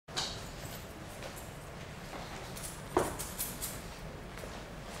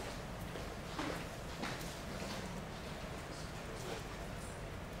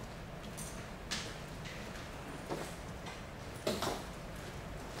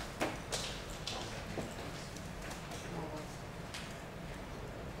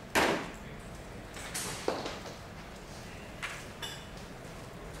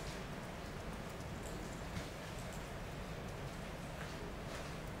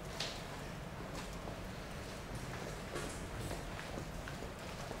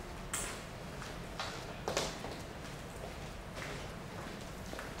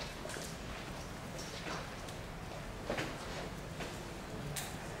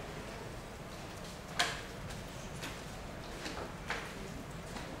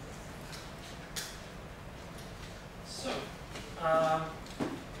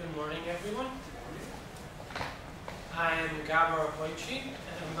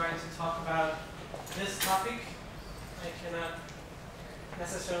going to talk about this topic. I cannot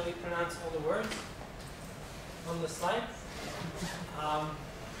necessarily pronounce all the words on the slide.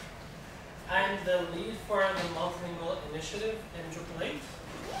 I'm the lead for the multilingual initiative in Drupal 8.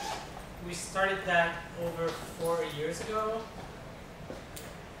 We started that over 4 years ago,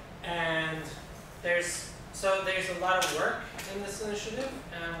 and there's a lot of work in this initiative,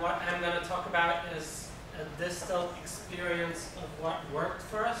 and what I'm going to talk about is a distilled experience of what worked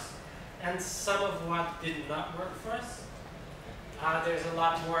for us and some of what did not work for us. There's a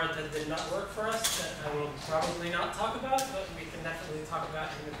lot more that did not work for us that I will probably not talk about, but we can definitely talk about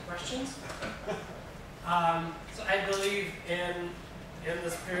in the questions. So I believe in the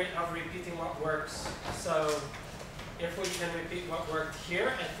spirit of repeating what works. So if we can repeat what worked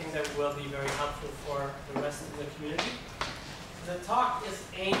here, I think that will be very helpful for the rest of the community. The talk is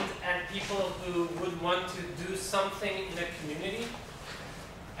aimed at people who would want to do something in a community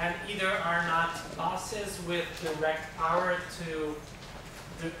and either are not bosses with direct power to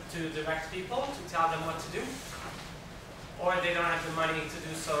direct people, to tell them what to do, or they don't have the money to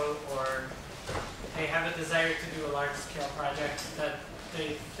do so, or they have a desire to do a large-scale project that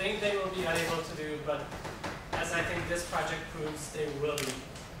they think they will be unable to do, but as I think this project proves, they will be.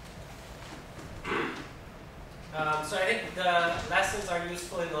 So I think the lessons are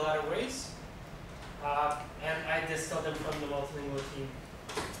useful in a lot of ways, and I distilled them from the multilingual team.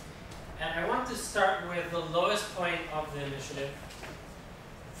 And I want to start with the lowest point of the initiative.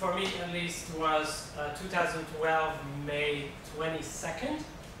 For me, at least, was 2012, May 22nd.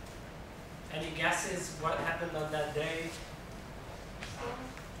 Any guesses what happened on that day?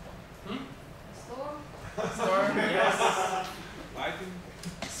 Storm? Storm, yes. Lightning?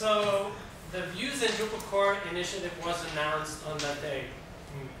 So the Views in Drupal Core initiative was announced on that day.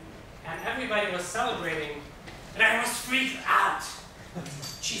 And everybody was celebrating, and I was freaked out.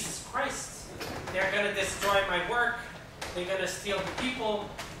 Jesus Christ, they're going to destroy my work, they're going to steal the people,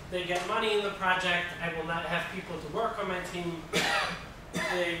 they get money in the project, I will not have people to work on my team,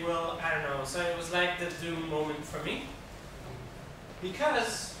 they will, I don't know. So it was like the doom moment for me.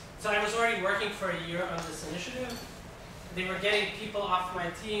 Because, so I was already working for a year on this initiative. They were getting people off my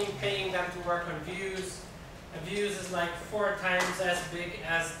team, paying them to work on Views. And Views is like 4 times as big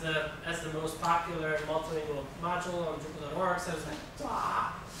as the most popular multilingual module on Drupal.org. So I was like,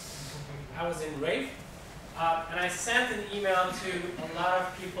 ah! I was in rave. And I sent an email to a lot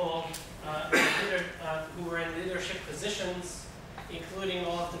of people who were in leadership positions, including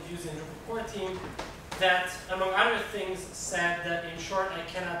all of the Views in Drupal Core team, that, among other things, said that, in short, I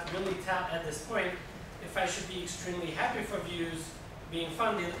cannot really tell at this point if I should be extremely happy for Views being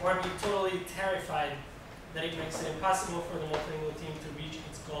funded or be totally terrified that it makes it impossible for the multilingual team to reach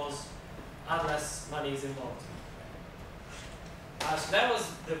its goals unless money is involved. So that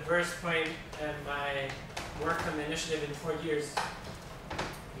was the burst point in my work on the initiative in 4 years.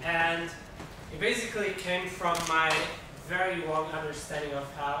 And it basically came from my very wrong understanding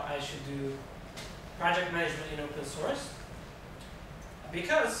of how I should do project management in open source.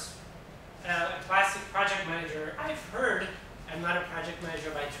 Because a classic project manager, I've heard, I'm not a project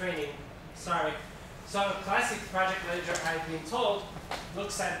manager by training, sorry. So a classic project manager, I've been told,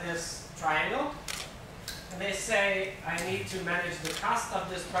 looks at this triangle, and they say, I need to manage the cost of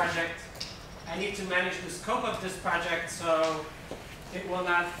this project, I need to manage the scope of this project so it will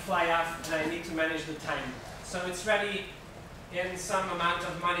not fly off, and I need to manage the time. So it's ready in some amount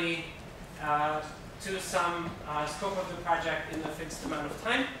of money to some scope of the project in a fixed amount of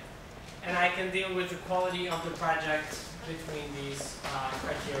time, and I can deal with the quality of the project between these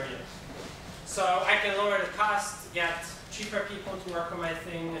criteria. So I can lower the cost, get cheaper people to work on my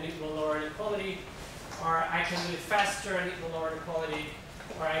thing, and it will lower the quality. Or I can do it faster, and it will lower the quality.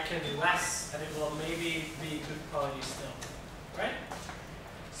 Or I can do less, and it will maybe be good quality still. Right?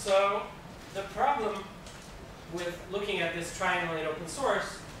 So the problem with looking at this triangle in open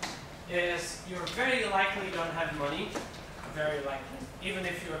source is you're very likely don't have money. Very likely. Even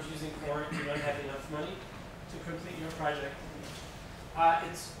if you're using core, you don't have enough money to complete your project.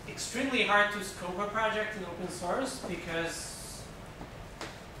 It's extremely hard to scope a project in open source because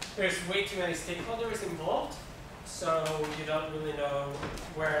there's way too many stakeholders involved, so you don't really know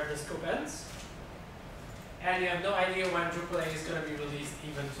where the scope ends. And you have no idea when Drupal 8 is going to be released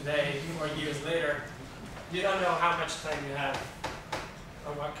even today or years later. You don't know how much time you have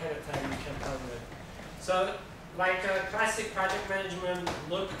or what kind of time you can play with. So like a classic project management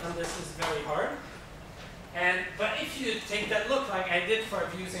look on this is very hard. But if you take that look like I did for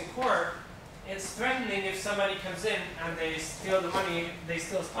Views in Core, it's threatening if somebody comes in and they steal the money, they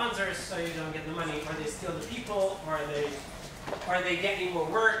steal sponsors so you don't get the money, or they steal the people, or they or they get you more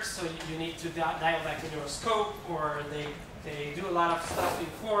work, so you need to dial back in your scope, or they do a lot of stuff in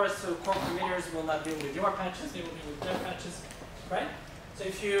core, so core committers will not deal with your patches, they will deal with their patches, right? So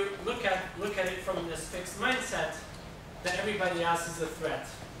if you look at it from this fixed mindset, then everybody else is a threat,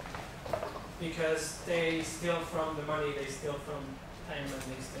 because they steal from the money, they steal from time, and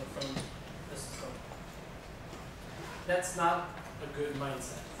they steal from the scope. That's not a good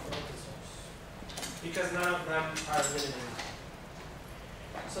mindset for open source, because none of them are limited.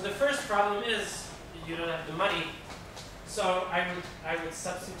 So the first problem is you don't have the money. So I would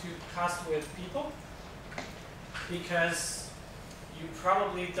substitute cost with people, because you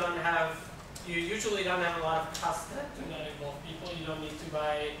probably don't have, you usually don't have a lot of costs that do not involve people. You don't need to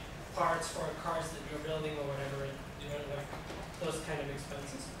buy parts for cars that you're building or whatever. You don't have those kind of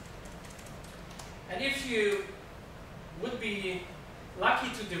expenses. And if you would be lucky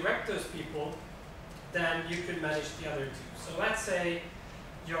to direct those people, then you could manage the other two. So let's say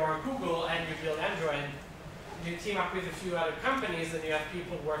you're Google and you build Android, and you team up with a few other companies and you have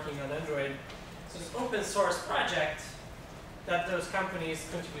people working on Android. So it's an open source project that those companies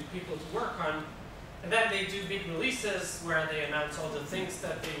contribute people to work on, and then they do big releases where they announce all the things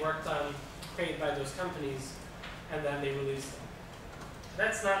that they worked on paid by those companies, and then they release them.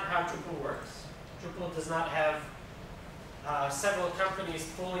 That's not how Drupal works. Drupal does not have several companies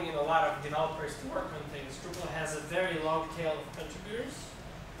pulling in a lot of developers to work on things. Drupal has a very long tail of contributors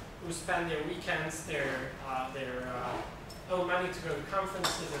who spend their weekends, their own money to go to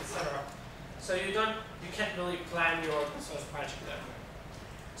conferences, etc. So you can't really plan your open source project that way.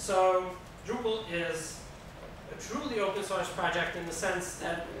 So Drupal is a truly open source project in the sense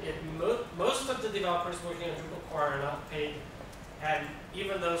that most of the developers working on Drupal core are not paid, and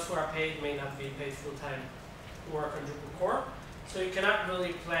even those who are paid may not be paid full time to work on Drupal core. So you cannot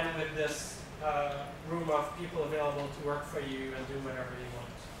really plan with this room of people available to work for you and do whatever you want.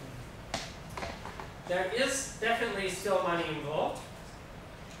 There is definitely still money involved.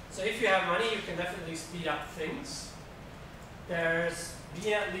 So if you have money, you can definitely speed up things. There's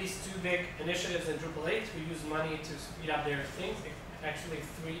been at least 2 big initiatives in Drupal 8 who use money to speed up their things. Actually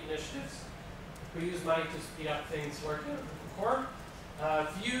 3 initiatives who use money to speed up things working on Drupal core.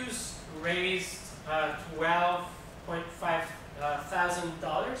 Views raised $12.5 thousand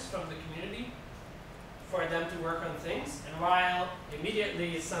from the community for them to work on things. And while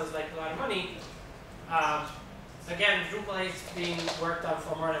immediately it sounds like a lot of money, again, Drupal 8 is being worked on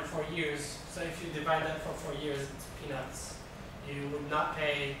for more than 4 years. So if you divide that for 4 years, it's peanuts. You would not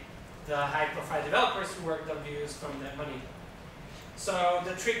pay the high-profile developers who worked on views from that money. So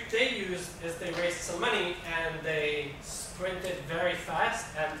the trick they used is they raised some money and they sprinted very fast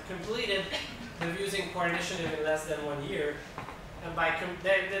and completed the Views in Core initiative in less than 1 year. And by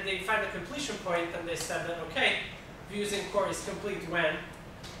they found a completion point and they said that, okay, Views in Core is complete when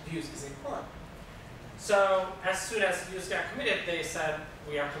Views is in Core. So as soon as Views got committed, they said,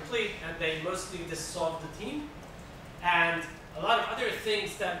 we are complete, and they mostly dissolved the team. And a lot of other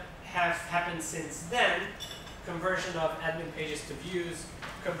things that have happened since then, conversion of admin pages to views,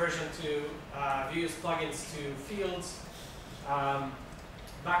 conversion to views plugins to fields,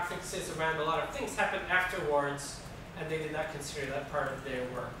 bug fixes around a lot of things happened afterwards, and they did not consider that part of their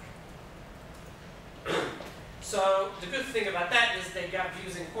work. So the good thing about that is they got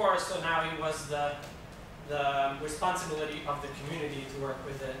Views in Core, so now it was the responsibility of the community to work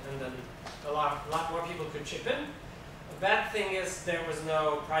with it, and then a lot more people could chip in. The bad thing is there was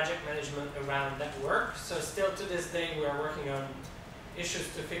no project management around that work, so still to this day we are working on issues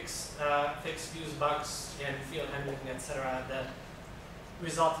to fix views bugs and field handling, etc. that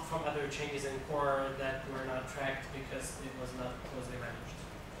resulted from other changes in core that were not tracked because it was not closely managed.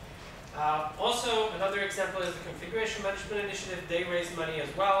 Also, another example is the configuration management initiative. They raised money as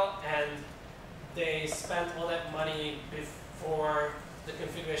well, and they spent all that money before the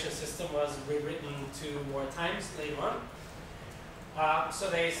configuration system was rewritten 2 more times later on. So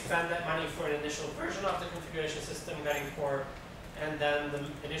they spent that money for an initial version of the configuration system, getting core, and then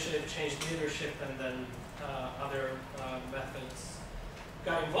the initiative changed leadership, and then other methods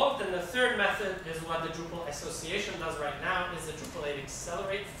got involved. And the third method is what the Drupal Association does right now, is the Drupal 8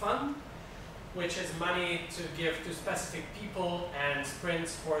 Accelerate Fund, which is money to give to specific people and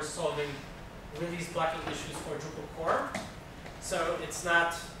sprints for solving release blocking issues for Drupal core. So it's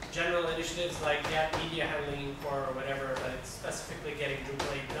not general initiatives like media handling core or whatever, but it's specifically getting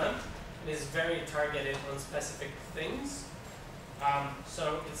Drupal 8 done. It is very targeted on specific things.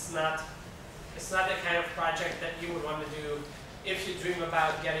 So it's not the kind of project that you would want to do if you dream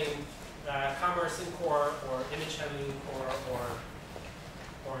about getting commerce in core or image handling in core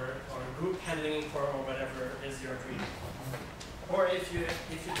or group handling or whatever is your dream. Or if you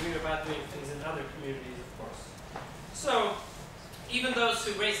dream about doing things in other communities, of course. So even those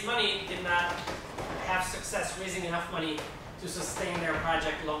who raised money did not have success raising enough money to sustain their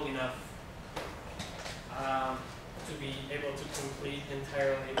project long enough to be able to complete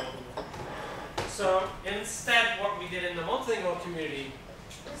entirely multilingual. So instead, what we did in the multilingual community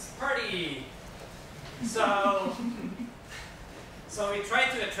was party. So we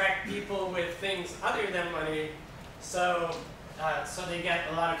tried to attract people with things other than money, so they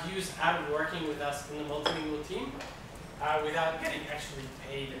get a lot of use out of working with us in the multilingual team without getting actually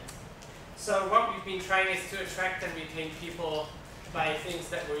paid. So what we've been trying is to attract and retain people by things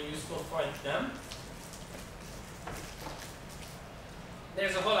that were useful for them.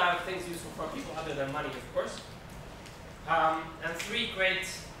 There's a whole lot of things useful for people other than money, of course. And three great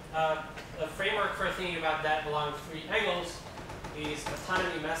a framework for thinking about that along three angles is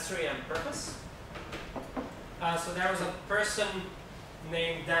autonomy, mastery, and purpose. So there was a person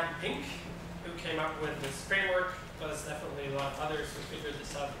named Dan Pink who came up with this framework. There's definitely a lot of others who figured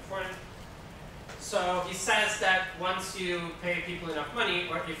this out before him. So he says that once you pay people enough money,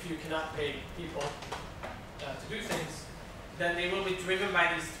 or if you cannot pay people to do things, then they will be driven by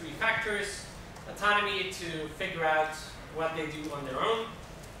these three factors: autonomy to figure out what they do on their own,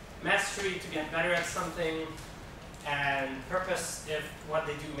 mastery to get better at something, and purpose if what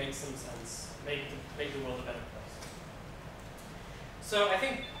they do makes some sense, make the world a better place. So I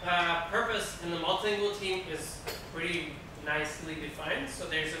think purpose in the multilingual team is pretty nicely defined. So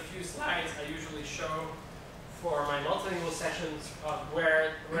there's a few slides I usually show for my multilingual sessions of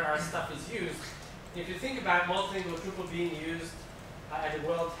where our stuff is used. If you think about multilingual Drupal being used at the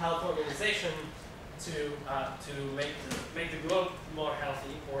World Health Organization to make the globe more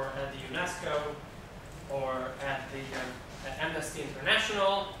healthy, or at the UNESCO, or at Amnesty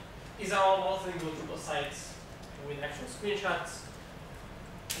International, these are all multilingual Drupal sites with actual screenshots.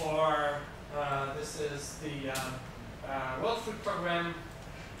 Or this is the World Food Program,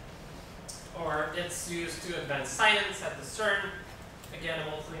 or it's used to advance science at the CERN, again a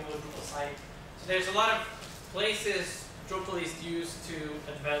multilingual Drupal site. So there's a lot of places Drupal is used to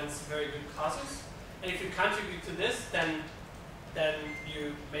advance very good causes. And if you contribute to this, then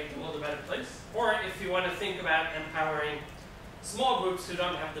you make the world a better place. Or if you want to think about empowering small groups who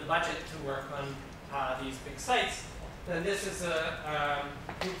don't have the budget to work on these big sites, then this is a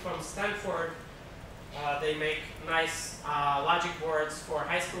group from Stanford. They make nice logic boards for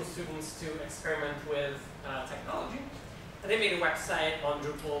high school students to experiment with technology. And they made a website on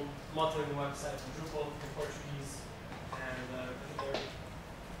Drupal, multilingual website on Drupal in Portuguese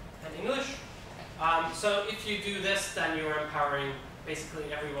and English. So if you do this, then you're empowering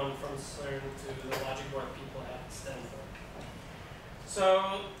basically everyone from CERN to the logic board people at Stanford.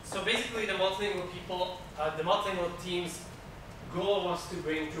 So basically the multilingual people, the multilingual team's goal was to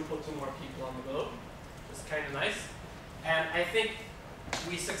bring Drupal to more people on the globe. It's kind of nice. And I think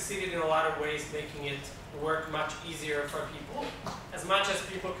we succeeded in a lot of ways making it work much easier for people. As much as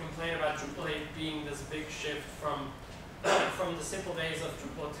people complain about Drupal 8 being this big shift from the simple days of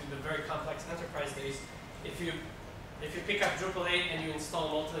Drupal to the very complex enterprise days, if you pick up Drupal 8 and you install a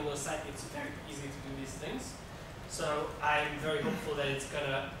multilingual site, it's very easy to do these things. So I'm very hopeful that it's going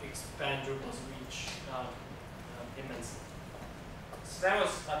to expand Drupal's reach immensely. So that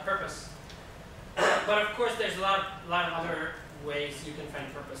was purpose. But of course, there's a lot of other ways you can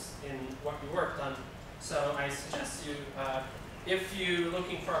find purpose in what you worked on. So I suggest you, if you're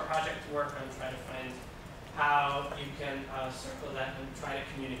looking for a project to work on, try to find how you can circle that and try to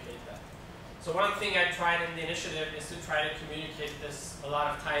communicate that. So one thing I tried in the initiative is to try to communicate this a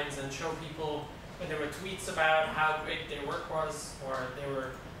lot of times and show people when there were tweets about how great their work was, or there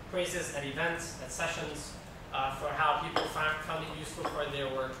were praises at events, at sessions, for how people found it useful for their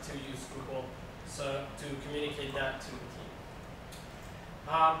work to use Drupal, so to communicate that to the team.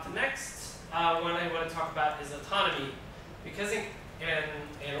 The next one I want to talk about is autonomy, because in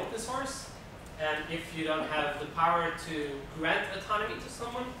open source, and if you don't have the power to grant autonomy to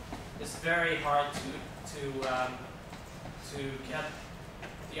someone, it's very hard to get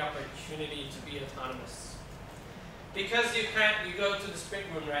the opportunity to be autonomous. Because you go to the sprint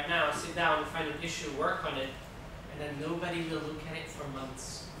room right now, sit down, find an issue, work on it, and then nobody will look at it for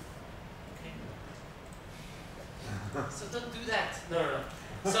months. Okay? So don't do that. No.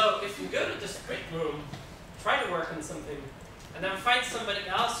 So if you go to the sprint room, try to work on something, and then find somebody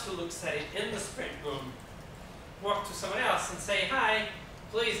else who looks at it in the sprint room, walk to someone else and say, hi,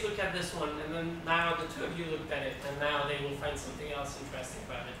 please look at this one, and then now the two of you looked at it, and now they will find something else interesting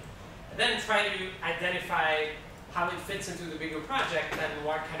about it. And then try to identify how it fits into the bigger project and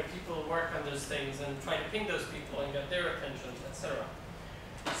what kind of people work on those things and try to ping those people and get their attention, etc.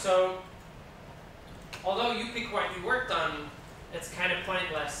 So, although you pick what you worked on, it's kind of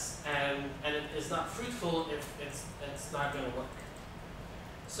pointless and it is not fruitful if it's not going to work.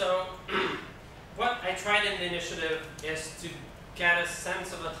 So, what I tried in the initiative is to get a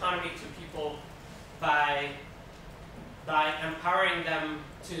sense of autonomy to people by empowering them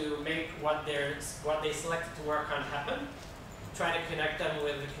to make what they selected to work on happen, try to connect them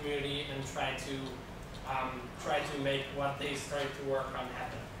with the community, and try to make what they started to work on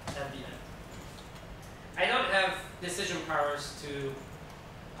happen at the end. I don't have decision powers to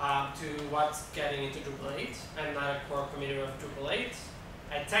what's getting into Drupal 8. I'm not a core committer of Drupal 8.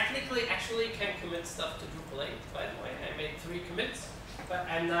 I technically actually can commit stuff to Drupal 8, by the way. I made 3 commits, but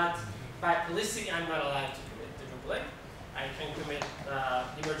I'm not, by policy, I'm not allowed to commit to Drupal 8. I can commit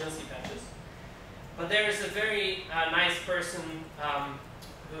emergency patches. But there is a very nice person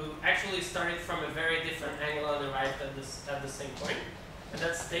who actually started from a very different angle and arrived at the same point. And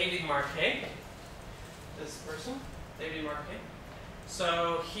that's David Marquet. This person, David Marquet.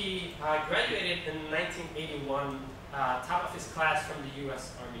 So he graduated in 1981, top of his class from the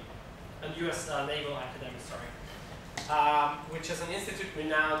U.S. Army, U.S. Naval Academy, sorry, which is an institute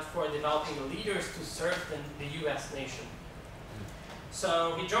renowned for developing leaders to serve the U.S. nation.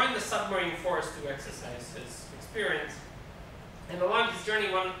 So he joined the submarine force to exercise his experience. And along his journey,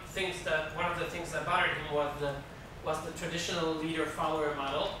 one of the things that bothered him was the traditional leader-follower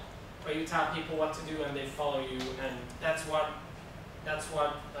model, where you tell people what to do and they follow you, and that's what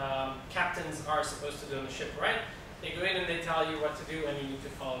captains are supposed to do on the ship, right? They go in and they tell you what to do, and you need to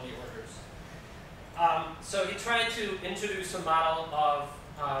follow the orders. So he tried to introduce a model of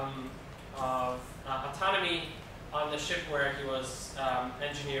autonomy on the ship where he was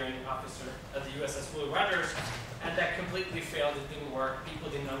engineering officer at the USS Will Rogers, and that completely failed. It didn't work. People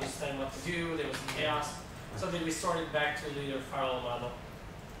didn't understand what to do. There was chaos. So they resorted back to a leader-follower model.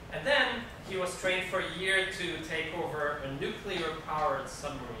 And then he was trained for a year to take over a nuclear-powered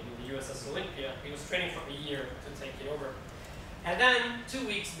submarine, the USS Olympia. He was training for a year to take it over. And then 2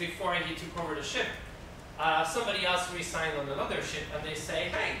 weeks before he took over the ship, somebody else re-signed on another ship, and they say,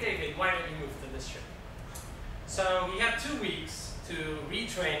 "Hey, David, why don't you move to this ship?" So he had 2 weeks to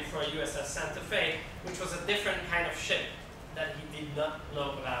retrain for a USS Santa Fe, which was a different kind of ship that he did not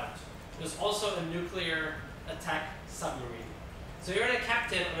know about. It was also a nuclear attack submarine. So you're a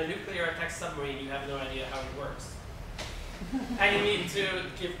captain of a nuclear attack submarine, you have no idea how it works. And you need to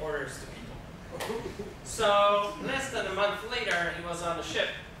give orders to people. So less than a month later, he was on the ship,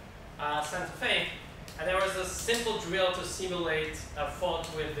 Santa Fe, and there was a simple drill to simulate a fault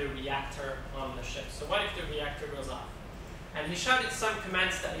with the reactor on the ship. So what if the reactor goes off? And he shouted some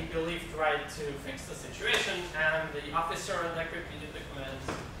commands that he believed right to fix the situation, and the officer on deck repeated the commands,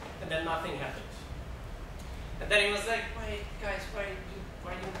 and then nothing happened. And then he was like, "Wait, guys, why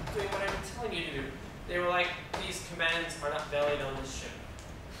are you doing what I'm telling you to do?" They were like, "These commands are not valid on this ship.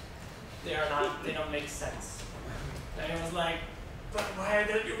 They don't make sense." And he was like, "But why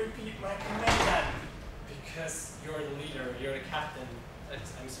don't you repeat my command then?" "Because you're the leader, you're the captain.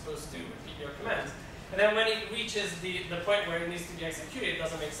 I'm supposed to repeat your commands." And then when it reaches the point where it needs to be executed, it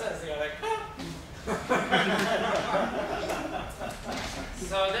doesn't make sense. They're like, "Ah."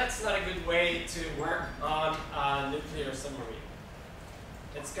 So that's not a good way to work on a nuclear submarine.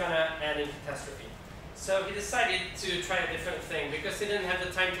 It's gonna end in catastrophe. So he decided to try a different thing because he didn't have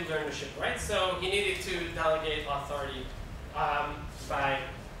the time to learn the ship, right? So he needed to delegate authority by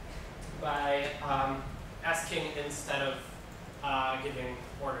asking instead of giving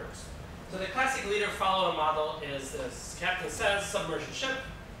orders. So the classic leader-follower model is this: captain says, "Submerge the ship."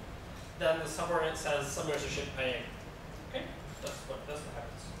 Then the subordinate says, "Submerge the ship, aye." Okay, that's what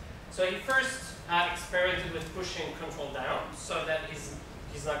happens. So he first experimented with pushing control down, so that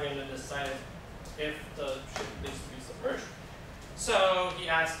he's not going to decide if the ship needs to be submerged. So he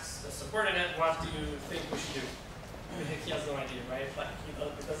asks the subordinate, "What do you think we should do?" He has no idea, right? Like he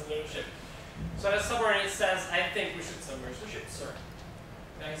doesn't know the ship. So the subordinate says, "I think we should submerge the ship, sir."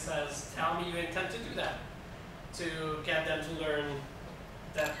 And he says, "Tell me you intend to do that," to get them to learn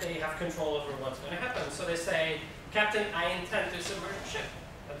that they have control over what's going to happen. So they say, "Captain, I intend to submerge the ship."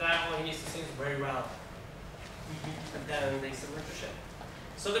 And then all he needs to say is, "Very well." And then they submerge the ship.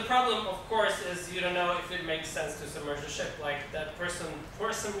 So the problem, of course, is you don't know if it makes sense to submerge the ship. Like that person,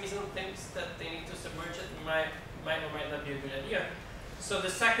 for some reason, thinks that they need to submerge it. It might or might not be a good idea. So the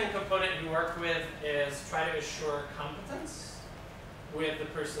second component we work with is try to assure competence with the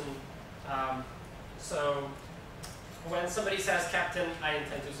person. So when somebody says, "Captain, I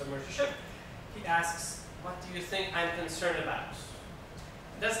intend to submerge the ship," he asks, what do you think I'm concerned about?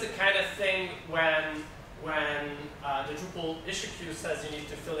 That's the kind of thing when the Drupal issue queue says you need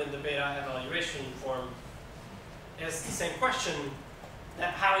to fill in the beta evaluation form. It's the same question,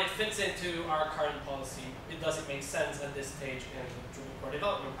 that how it fits into our current policy. It doesn't make sense at this stage in the Drupal core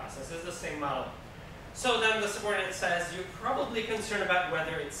development process. It's the same model. So then the subordinate says, you're probably concerned about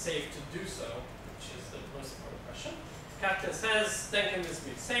whether it's safe to do so, which is the most important question. Captain says, then can this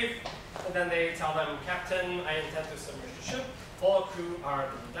be safe? And then they tell them, Captain, I intend to submerge the ship. All crew are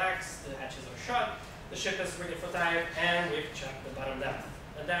below decks, the hatches are shut, the ship is ready for dive, and we've checked the bottom depth.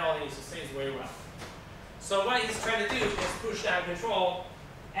 And then all he needs to say is very well. So what he's trying to do is push down control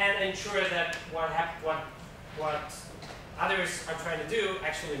and ensure that what others are trying to do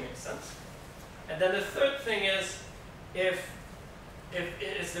actually makes sense. And then the third thing is if it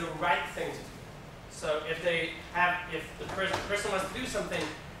is the right thing to do. So if the person wants to do something,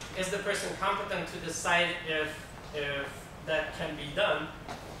 is the person competent to decide if that can be done?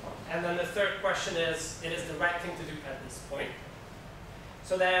 And then the third question is, it is the right thing to do at this point.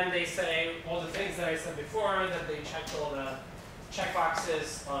 So then they say all the things that I said before, that they check all the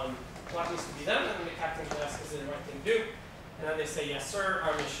checkboxes on what needs to be done, and then the captain can ask, is it the right thing to do? And then they say, yes, sir,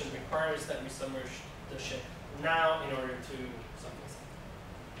 our mission requires that we submerge the ship now in order to something.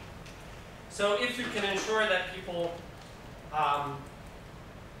 So if you can ensure that people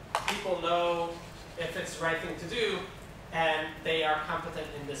know if it's the right thing to do, and they are competent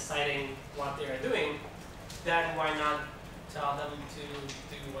in deciding what they are doing, then why not tell them to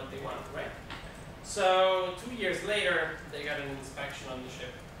do what they want, right? So 2 years later, they got an inspection on the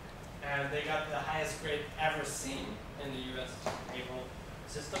ship, and they got the highest grade ever seen in the US naval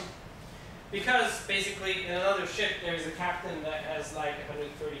system. Because basically in another ship, there's a captain that has like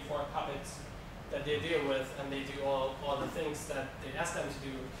 134 puppets that they deal with, and they do all the things that they ask them to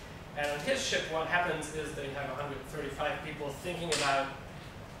do. And on his ship, what happens is they have 135 people thinking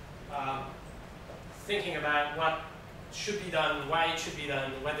about what should be done, why it should be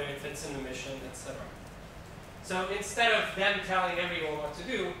done, whether it fits in the mission, etc. So instead of them telling everyone what to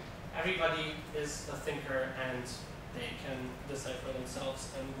do, everybody is a thinker and they can decide for themselves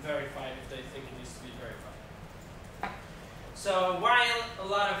and verify if they think it needs to be verified. So while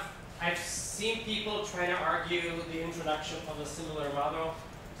I've seen people trying to argue the introduction of a similar model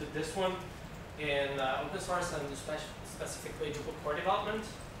to this one in open source and specifically Drupal core development,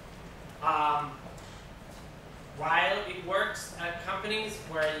 while it works at companies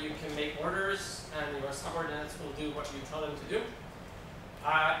where you can make orders and your subordinates will do what you tell them to do,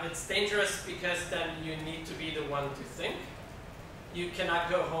 it's dangerous because then you need to be the one to think. You cannot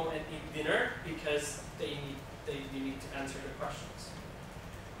go home and eat dinner because you need to answer the questions.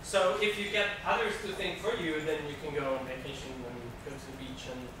 So if you get others to think for you, then you can go on vacation and go to the beach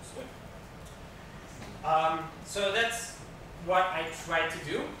and swim. So that's what I try to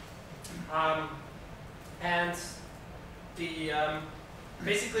do. And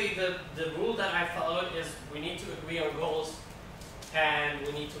basically the rule that I followed is we need to agree on goals and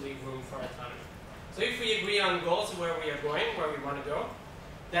we need to leave room for autonomy. So if we agree on goals where we are going, where we want to go,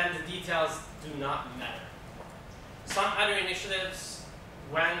 then the details do not matter. Some other initiatives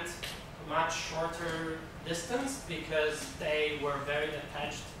went a much shorter distance because they were very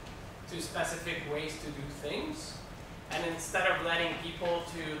attached to specific ways to do things. And instead of letting people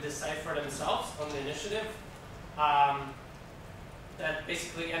to decide for themselves on the initiative, that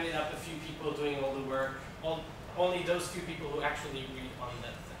basically ended up a few people doing all the work, only those few people who actually agreed on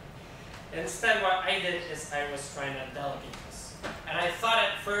that thing. Instead, what I did is I was trying to delegate this. And I thought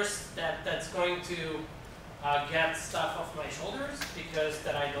at first that that's going to get stuff off my shoulders because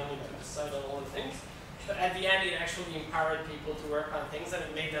that I don't need to decide on all the things. But at the end, it actually empowered people to work on things and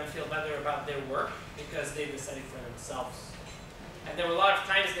it made them feel better about their work because they decided for themselves. And there were a lot of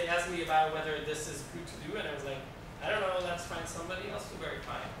times they asked me about whether this is good to do, and I was like, I don't know, let's find somebody else to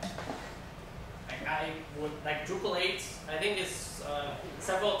verify. Like Drupal 8, I think is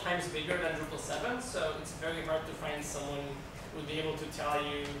several times bigger than Drupal 7, so it's very hard to find someone who would be able to tell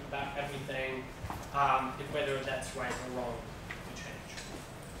you about everything, whether that's right or wrong to change.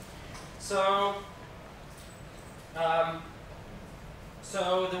 So,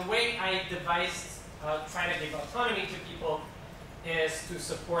 so the way I devised trying to give autonomy to people is to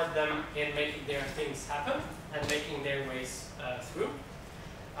support them in making their things happen and making their ways through.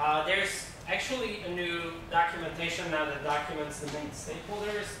 There's actually a new documentation now that documents the main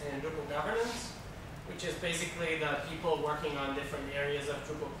stakeholders in Drupal governance, which is basically the people working on different areas of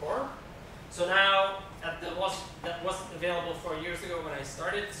Drupal core. So now, that wasn't available 4 years ago when I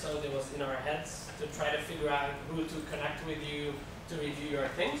started, so it was in our heads to try to figure out who to connect with you to review your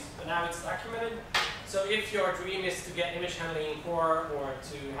things. But now it's documented, So if your dream is to get image handling in core or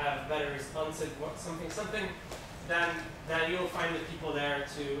to have better responsive something, then you'll find the people there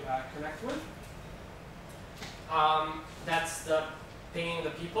to connect with. That's the pinging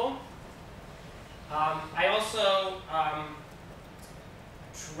the people. I also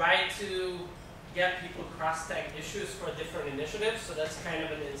try to get people cross-tag issues for different initiatives, so that's kind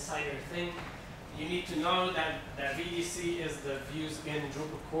of an insider thing. You need to know that VDC is the views in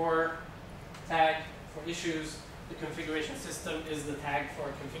Drupal core tag for issues. The configuration system is the tag for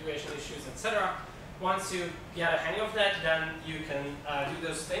configuration issues, etc. Once you get a hang of that, then you can do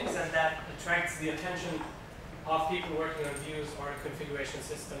those things, and that attracts the attention of people working on views or a configuration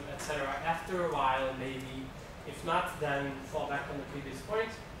system, etc. After a while, maybe. If not, then fall back on the previous point.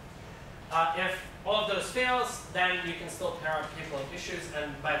 If all of those fails, then you can still pair up people and issues.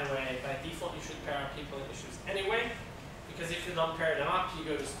 And by the way, by default, you should pair up people and issues anyway. Because if you don't pair them up, you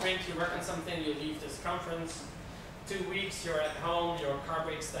go to sprint, you work on something, you leave this conference. 2 weeks, you're at home, your car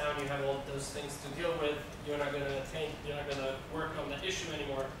breaks down, you have all of those things to deal with. You're not going to work on that issue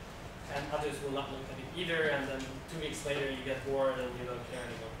anymore, and others will not look at it either. And then 2 weeks later, you get bored and you don't care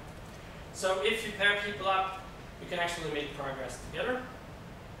anymore. So if you pair people up, you can actually make progress together.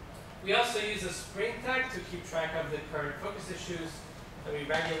 We also use a sprint tag to keep track of the current focus issues, and we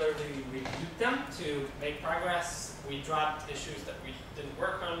regularly review them to make progress. We dropped issues that we didn't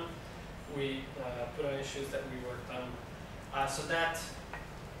work on. We put on issues that we worked on. So that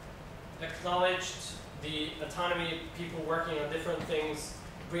acknowledged the autonomy of people working on different things,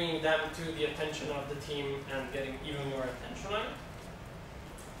 bringing them to the attention of the team and getting even more attention on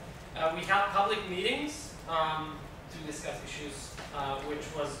it. We held public meetings to discuss issues, which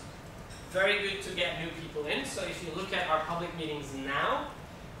was very good to get new people in. So if you look at our public meetings now,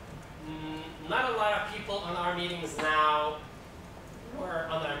 not a lot of people on our meetings now were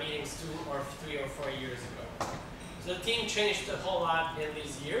on our meetings 2 or 3 or 4 years ago. So the team changed a whole lot in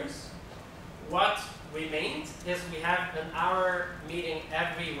these years. What remained is we have an hour meeting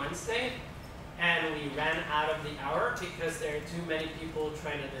every Wednesday, and we ran out of the hour because there are too many people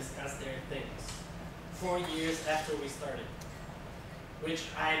trying to discuss their things 4 years after we started, which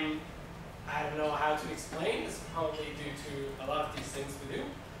I don't know how to explain. It's probably due to a lot of these things we do.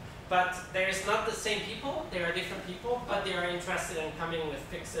 But there's not the same people, they are different people, but they are interested in coming with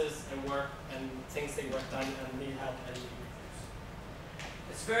fixes and work and things they worked on and need help and need reviews.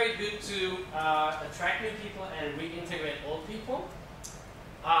 It's very good to attract new people and reintegrate old people.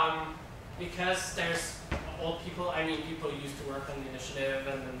 Because there's old people, I mean people who used to work on the initiative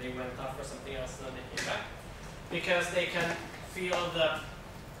and then they went off for something else and then they came back. Because they can feel the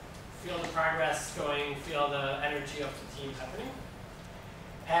progress going, feel the energy of the team happening.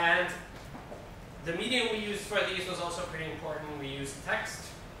 And the medium we used for these was also pretty important. We used text,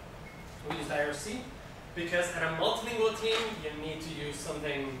 we used IRC, because at a multilingual team, you need to use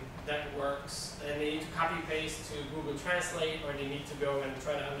something that works. And they need to copy paste to Google Translate, or they need to go and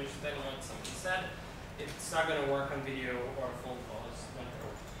try to understand what somebody said. It's not going to work on video or phone calls.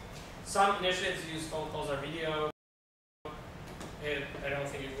 Some initiatives use phone calls or video. I don't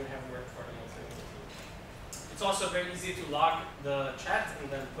think it would have worked for them. It's also very easy to log the chat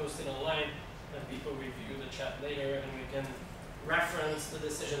and then post it online, and people review the chat later, and we can reference the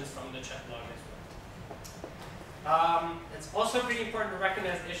decisions from the chat log as well. It's also pretty important to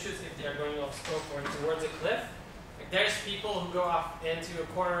recognize issues if they are going off scope or towards a cliff. Like there's people who go off into a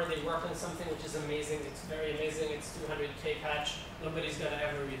corner, they work on something which is amazing, it's very amazing, it's 200K patch, nobody's going to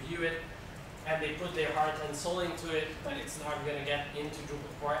ever review it, and they put their heart and soul into it, but it's not going to get into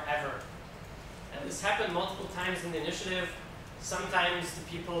Drupal core ever. And this happened multiple times in the initiative. Sometimes the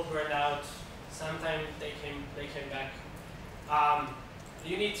people burned out, sometimes they came back.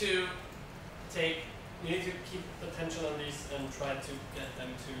 You need to keep attention on these and try to get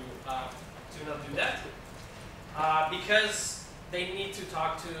them to not do that. Because they need to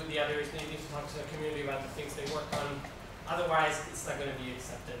talk to the others, they need to talk to the community about the things they work on. Otherwise, it's not going to be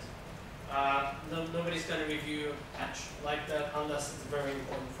accepted. Nobody's going to review a patch like that unless it's very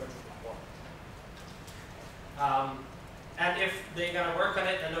important for Drupal core. And if they're going to work on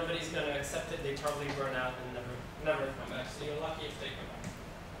it and nobody's going to accept it, they probably burn out and never come back. So you're lucky if they come back.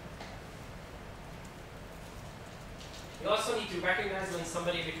 You also need to recognize when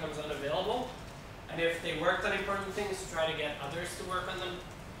somebody becomes unavailable. And if they worked on important things, try to get others to work on them.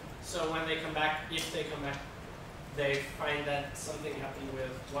 So when they come back, if they come back, they find that something happened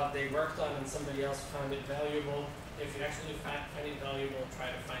with what they worked on and somebody else found it valuable. If you actually find it valuable, try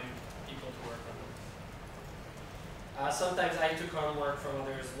to find people to work on them. Sometimes I took on work from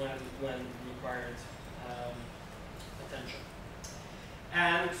others when required attention.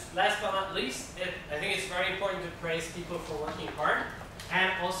 And last but not least, I think it's very important to praise people for working hard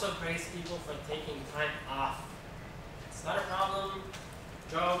and also praise people for taking time off. It's not a problem.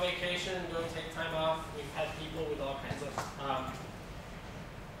 Go on vacation, go take time off. We've had people with all kinds of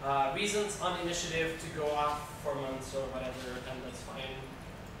reasons on initiative to go off for months or whatever, and that's fine.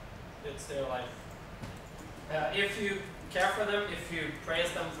 It's their life. If you care for them, if you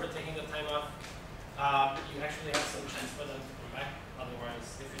praise them for taking the time off, you actually have some chance for them to come back.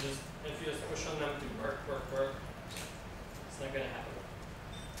 Otherwise, if you just push on them to work, it's not going to happen.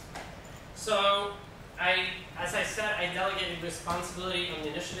 So, as I said, I delegated responsibility on the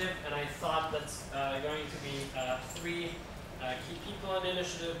initiative, and I thought that's going to be 3 key people on the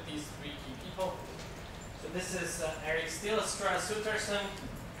initiative. These 3 key people. So this is Eric Stielstra Sutterson.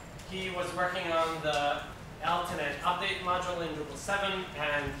 He was working on the alternate update module in Drupal 7,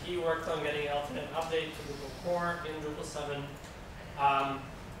 and he worked on getting alternate update to Drupal core in Drupal 7.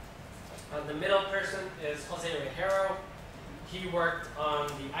 The middle person is Jose Rejero. He worked on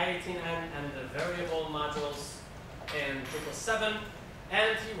the I18N and the variable modules in Drupal 7,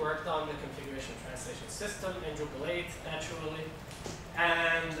 and he worked on the configuration translation system in Drupal 8, naturally.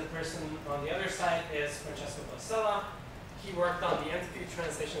 And the person on the other side is Francesco Bosella. He worked on the entity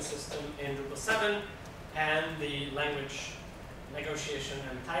translation system in Drupal 7 and the language negotiation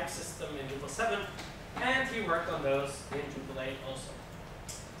and type system in Drupal 7, and he worked on those in Drupal 8 also.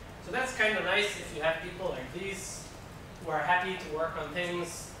 So that's kind of nice if you have people like these who are happy to work on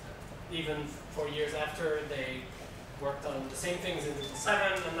things even for years after they worked on the same things in Drupal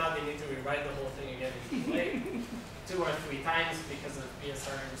 7, and now they need to rewrite the whole thing again in Drupal 8 2 or 3 times because of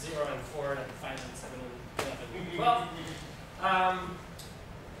BSR 0 and 4 and 5 and 7 and 11 and 12.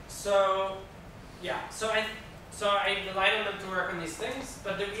 So I relied on them to work on these things,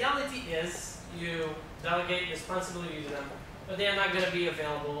 but the reality is you delegate responsibility to them, but they are not going to be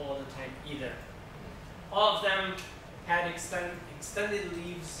available all the time either. All of them had extended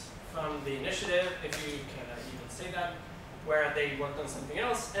leaves from the initiative, if you can even say that, where they worked on something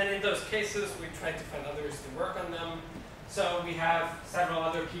else, and in those cases we tried to find others to work on them. So we have several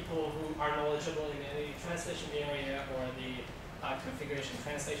other people who are knowledgeable in any translation area or the configuration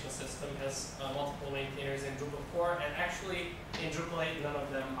translation system, has multiple maintainers in Drupal core, and actually in Drupal 8 none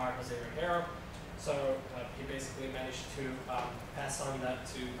of them are Jose Rejero, so he basically managed to pass on that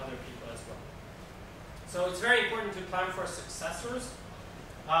to other people as well. So it's very important to plan for successors,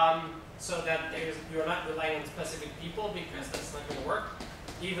 so that you're not relying on specific people, because that's not going to work,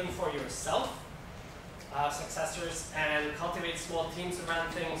 even for yourself. Successors, and cultivate small teams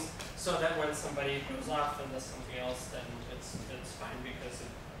around things so that when somebody goes off and does something else, then it's fine because it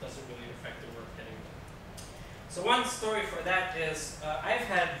doesn't really affect the work getting done. So one story for that is I've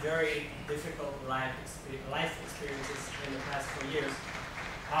had very difficult life experiences in the past 4 years.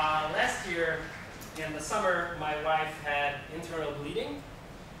 Last year in the summer, my wife had internal bleeding.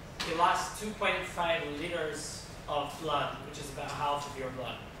 She lost 2.5 liters of blood, which is about half of your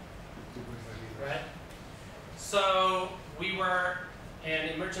blood. Right? So we were in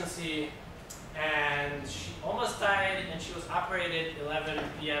emergency, and she almost died, and she was operated 11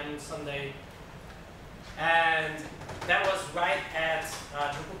 p.m. Sunday. And that was right at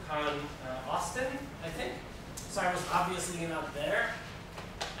DrupalCon Austin, I think. So I was obviously not there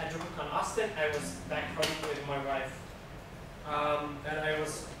at DrupalCon Austin. I was back home with my wife. And I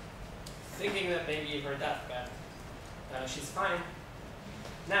was thinking that maybe her death, but she's fine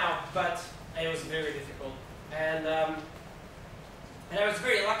now, but it was very difficult. And I was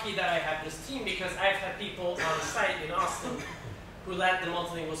very lucky that I had this team, because I've had people on site in Austin who led the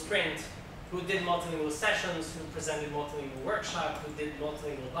multilingual sprint, who did multilingual sessions, who presented multilingual workshop, who did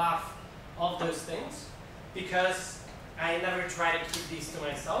multilingual BAF, all of those things, because I never try to keep these to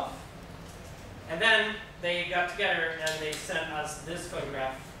myself. And then they got together and they sent us this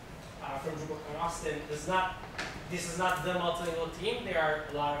photograph from DrupalCon Austin. This is not the multilingual team. There are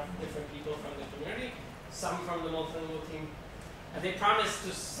a lot of different people from the community, some from the multilingual team. And they promised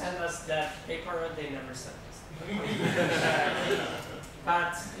to send us that paper. They never sent us.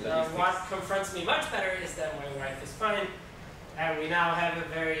 But what confronts me much better is that my wife is fine, and we now have a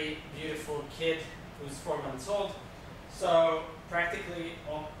very beautiful kid who's 4 months old. So practically,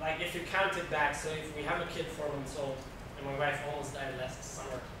 like if you count it back, so if we have a kid 4 months old, and my wife almost died last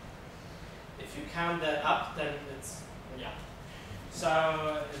summer, if you count that up, then it's, yeah.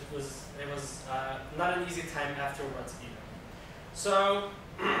 So it was not an easy time afterwards either. So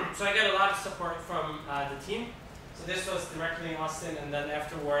I got a lot of support from the team. So this was directly in Austin, and then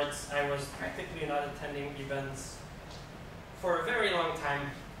afterwards I was practically not attending events for a very long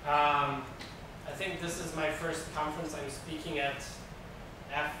time. I think this is my first conference I'm speaking at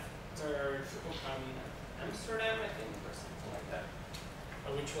after DrupalCon Amsterdam, I think, or something like that,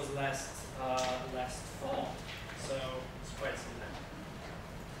 which was last fall. So it's quite some time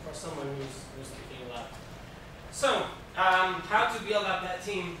for someone who's speaking a lot. So how to build up that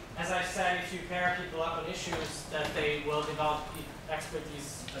team? As I said, if you pair people up on issues, that they will develop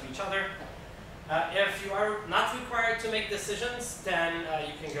expertise of each other. If you are not required to make decisions, then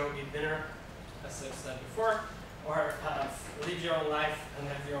you can go eat dinner, as I've said before, or live your own life and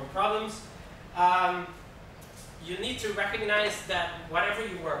have your own problems. You need to recognize that whatever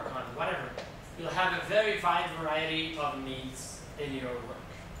you work on, you'll have a very wide variety of needs in your work.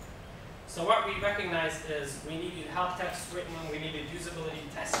 So what we recognized is we needed help text written, we needed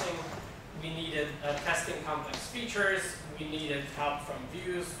usability testing, we needed testing complex features, we needed help from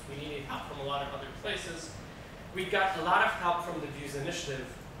views, we needed help from a lot of other places. We got a lot of help from the Views initiative.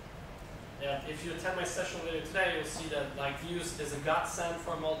 If you attend my session later today, you'll see that like Views is a godsend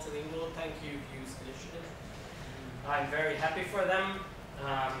for multilingual. Thank you, Views initiative. I'm very happy for them.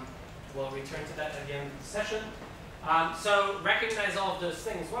 We'll return to that again in the session. So recognize all of those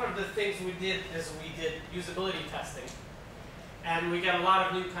things. One of the things we did is we did usability testing. And we got a lot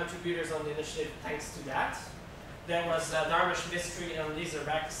of new contributors on the initiative thanks to that. There was Dharmesh Mistry and Lisa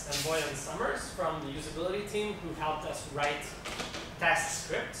Rex and Boyan Summers from the usability team who helped us write test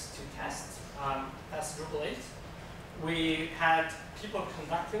scripts to test Drupal 8. We had people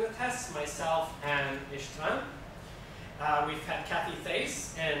conducting the tests, myself and Ishtvan. We've had Kathy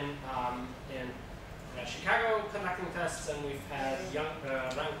Thace in Chicago conducting tests, and we've had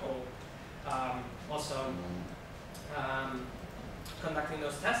Ranko also conducting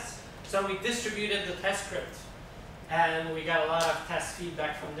those tests. So we distributed the test script, and we got a lot of test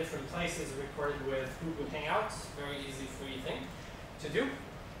feedback from different places recorded with Google Hangouts, very easy free thing to do.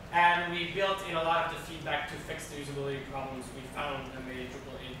 And we built in a lot of the feedback to fix the usability problems we found and made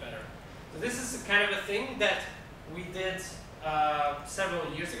Drupal 8 better. So this is kind of a thing that we did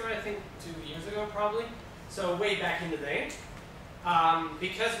several years ago, I think 2 years ago probably, so way back in the day.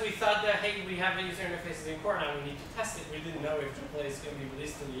 Because we thought that, hey, we have a user interface in core now, we need to test it. We didn't know if Drupal is going to be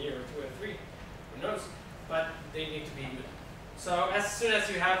released in a year or 2 or 3, who knows, but they need to be good. So as soon as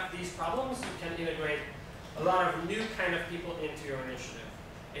you have these problems, you can integrate a lot of new kind of people into your initiative.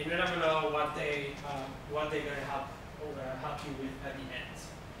 And you never know what they're going to help you with at the end.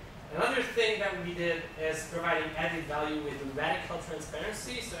 Another thing that we did is providing added value with radical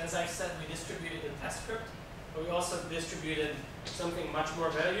transparency. So as I've said, we distributed the test script, but we also distributed something much more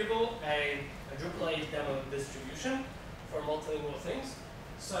valuable, a Drupal 8 demo distribution for multilingual things.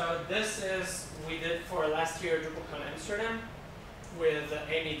 So this is, we did for last year DrupalCon Amsterdam with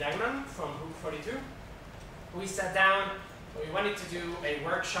Amy Dagman from Hook 42. We sat down, we wanted to do a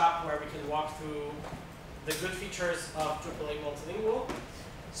workshop where we can walk through the good features of Drupal 8 multilingual.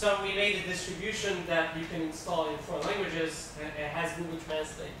 So we made a distribution that you can install in 4 languages, and it has Google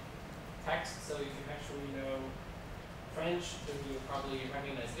Translate text, so if you actually know French, then you'll probably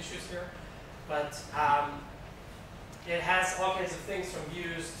recognize issues here. But it has all kinds of things from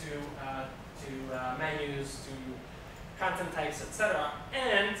views to menus to content types, etc.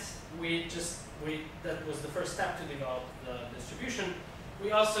 And that was the first step to develop the distribution.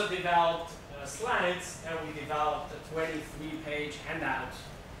 We also developed slides, and we developed a 23-page handout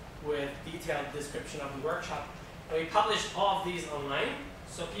with detailed description of the workshop. And we published all of these online,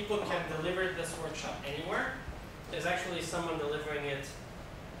 so people can deliver this workshop anywhere. There's actually someone delivering it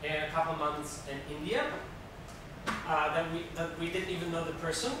in a couple months in India. That we didn't even know the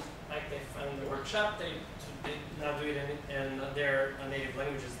person. Like, they found the workshop, they now do it in their native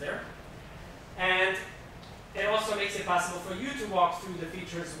languages there. And it also makes it possible for you to walk through the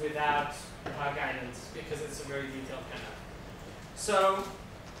features without guidance, because it's a very detailed handout. So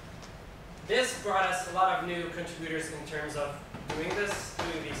this brought us a lot of new contributors in terms of doing this,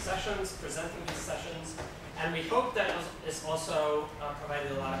 doing these sessions, presenting these sessions, and we hope that it's also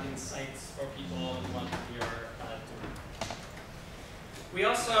provided a lot of insights for people in what we are doing. We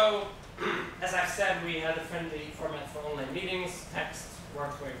also, as I've said, we had a friendly format for online meetings. Text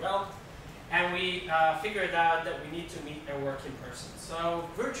worked very well. And we figured out that we need to meet and work in person. So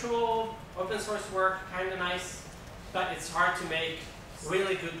virtual, open source work, kind of nice, but it's hard to make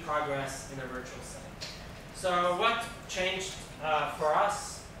really good progress in a virtual setting. So what changed for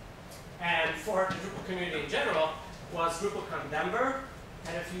us and for the Drupal community in general was DrupalCon Denver,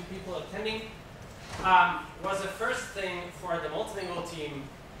 had a few people attending, was the first thing for the multilingual team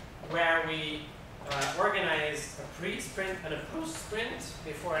where we organized a pre-sprint and a post-sprint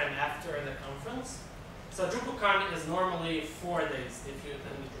before and after the conference. So DrupalCon is normally 4 days if you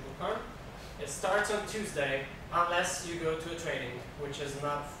attend the DrupalCon. It starts on Tuesday, unless you go to a training, which is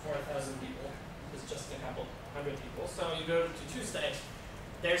not 4,000 people. It's just a couple hundred people. So you go to Tuesday.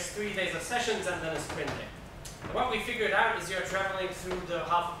 There's 3 days of sessions and then a sprint day. And what we figured out is you're traveling through the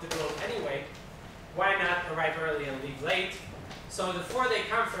half of the globe anyway. Why not arrive early and leave late? So the 4-day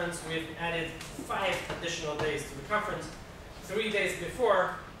conference, we've added 5 additional days to the conference, 3 days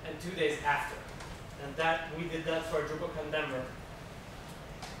before and 2 days after. And we did that for DrupalCon Denver.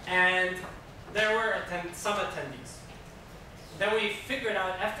 And there were some attendees. Then we figured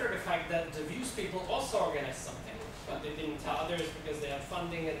out after the fact that the Views people also organized something, but they didn't tell others because they had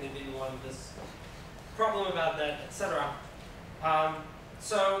funding and they didn't want this problem about that, etc.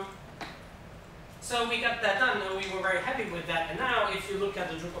 So we got that done, and we were very happy with that. And now, if you look at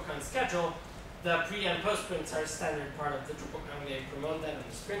the DrupalCon schedule, the pre and post sprints are a standard part of the DrupalCon. They promote that on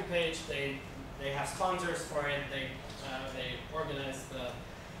the sprint page. They have sponsors for it. They organize the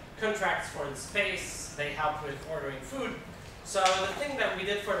contracts for the space. They help with ordering food. So the thing that we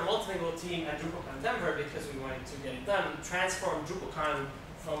did for the multilingual team at DrupalCon Denver, because we wanted to get it done, transformed DrupalCon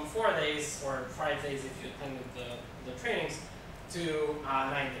from 4 days, or 5 days if you attended the trainings, to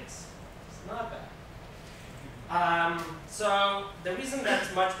 9 days. It's not bad. So the reason that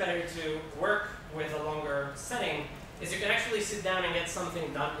it's much better to work with a longer setting is you can actually sit down and get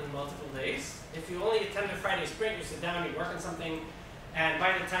something done in multiple days. If you only attend a Friday sprint, you sit down, you work on something, and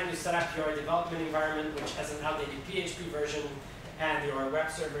by the time you set up your development environment, which has an outdated PHP version, and your web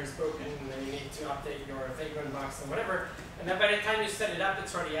server is broken, and then you need to update your Vagrant box and whatever, and then by the time you set it up,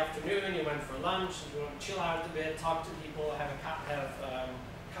 it's already afternoon, you went for lunch, you want to chill out a bit, talk to people, have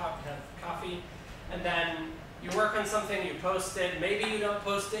coffee, and then you work on something, you post it, maybe you don't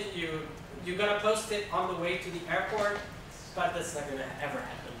post it, you're going to post it on the way to the airport, but that's not going to ever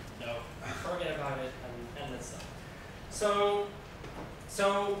happen. No, forget about it and that's stuff.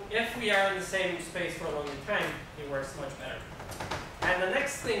 So if we are in the same space for a longer time, it works much better. And the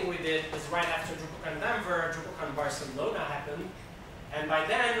next thing we did is right after DrupalCon Denver, DrupalCon Barcelona happened, and by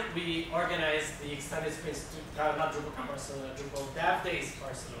then we organized the extended sprints to, not DrupalCon Barcelona, Drupal Dev Days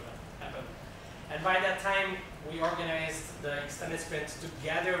Barcelona happened. And by that time, we organized the extended sprints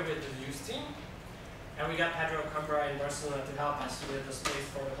together with the Views team. And we got Pedro Cambra in Barcelona to help us with the space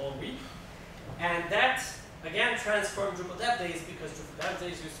for the whole week. And that, again, transformed Drupal Dev Days, because Drupal Dev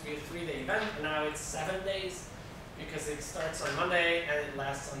Days used to be a 3-day event, and now it's 7 days, because it starts on Monday and it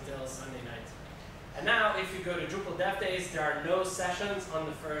lasts until Sunday night. And now, if you go to Drupal Dev Days, there are no sessions on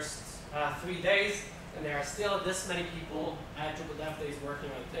the first 3 days. And there are still this many people at Drupal Dev Days working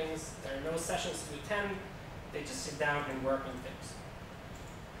on things. There are no sessions to attend. They just sit down and work on things.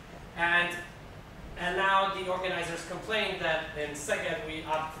 And now the organizers complained that in Szeged we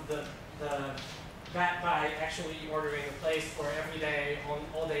upped the VAT by actually ordering a place for every day,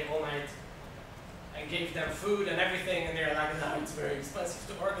 all day, all night, and gave them food and everything. And they're like, no, it's very expensive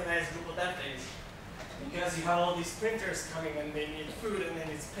to organize Drupal Dev Days, because you have all these printers coming and they need food and then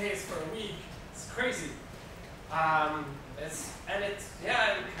it's pays for a week. It's crazy. I'm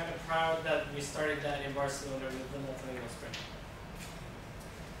kind of proud that we started that in Barcelona with the multilingual sprint.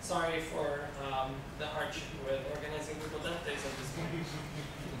 Sorry for the hardship with organizing Drupal Dev Days at this point.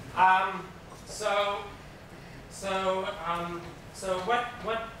 So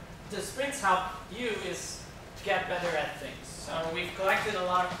what the sprints help you is get better at things. So we've collected a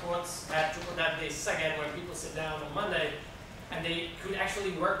lot of quotes at Drupal Dev Days Szeged, where people sit down on Monday and they could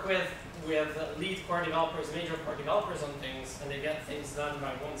actually work with lead core developers, major core developers on things, and they get things done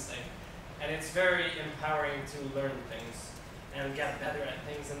by Wednesday. And it's very empowering to learn things and get better at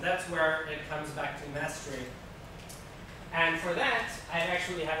things, and that's where it comes back to mastery. And for that, I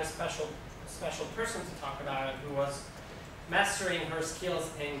actually had a special person to talk about who was mastering her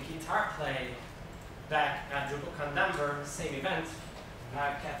skills in guitar play back at DrupalCon Denver, same event,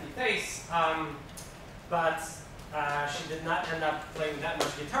 Kathy Pace, but she did not end up playing that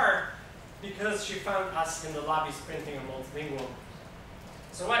much guitar because she found us in the lobby sprinting on multilingual.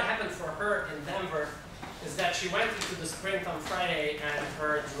 So what happened for her in Denver is that she went into the sprint on Friday and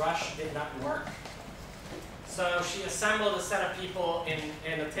her drush did not work. So she assembled a set of people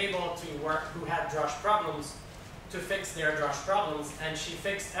in a table to work who had drush problems to fix their drush problems, and she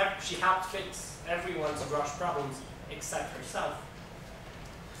helped fix everyone's drush problems except herself.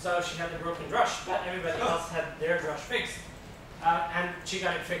 So she had a broken drush, but everybody else had their drush fixed. And she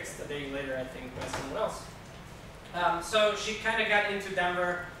got it fixed a day later, I think, by someone else. So she kind of got into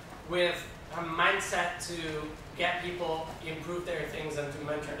Denver with a mindset to get people improve their things and to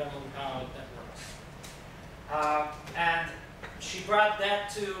mentor them on how that works. she brought that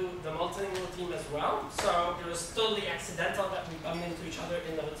to the multilingual team as well. So it was totally accidental that we bumped into each other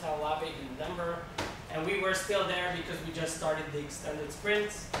in the hotel lobby in Denver. And we were still there because we just started the extended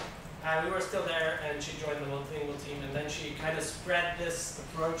sprints. And we were still there, and she joined the multilingual team. And then she kind of spread this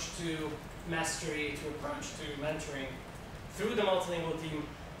approach to mastery, to approach to mentoring through the multilingual team.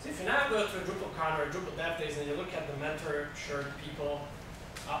 So if you now go to a DrupalCon or a Drupal Dev Days and you look at the mentor shirt people,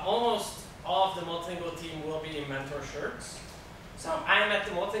 almost all of the multilingual team will be in mentor shirts. So I'm at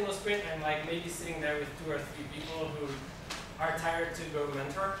the multilingual sprint, and like maybe sitting there with 2 or 3 people who are tired to go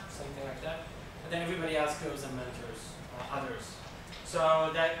mentor, something like that. And then everybody else goes and mentors others.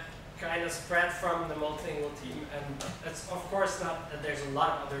 So that kind of spread from the multilingual team, and it's of course not that there's a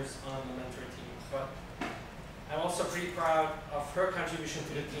lot of others on the mentor team, but I'm also pretty proud of her contribution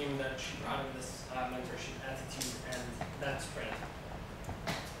to the team, that she brought in this mentorship attitude, and that spread.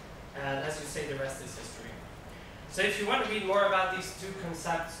 And as you say, the rest is history. So if you want to read more about these 2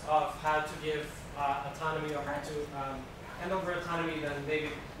 concepts of how to give autonomy, or how to hand over autonomy, then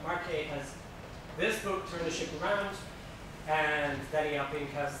David Marquet has this book, Turn the Ship Around, and Danny Upping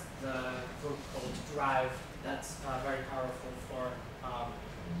has the book called Drive. That's very powerful for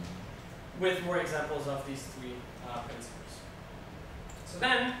with more examples of these 3 principles. So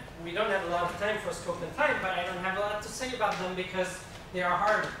then, we don't have a lot of time for scope and time, but I don't have a lot to say about them because they are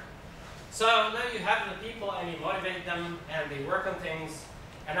hard. So now you have the people and you motivate them and they work on things,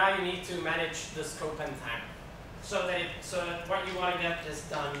 and now you need to manage the scope and time. So that what you want to get is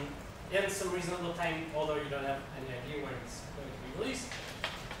done in some reasonable time, although you don't have any idea when it's going to be released,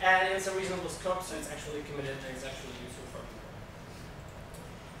 and in some reasonable scope, so it's actually committed and it's actually useful for people.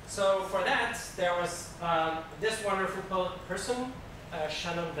 So for that, there was this wonderful person,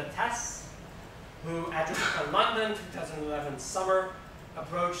 Shannon Vatas, who at Drupal London 2011 summer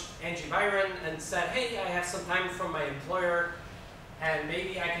approached Angie Byron and said, hey, I have some time from my employer, and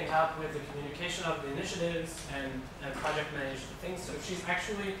maybe I can help with the communication of the initiatives and project manage the things. So she's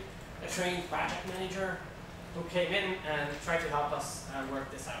actually a trained project manager who came in and tried to help us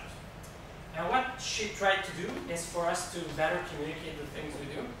work this out. And what she tried to do is for us to better communicate the things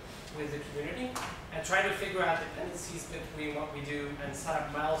we do with the community and try to figure out dependencies between what we do and set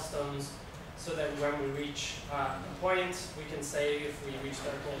up milestones so that when we reach a point, we can say if we reached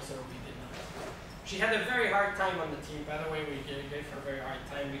our goals or we did not. She had a very hard time on the team. By the way, we gave her a very hard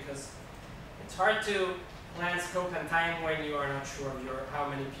time because it's hard to plan scope and time when you are not sure of how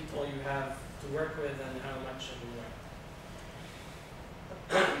many people you have to work with and how much and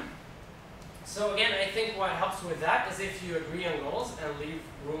when. So again, I think what helps with that is if you agree on goals and leave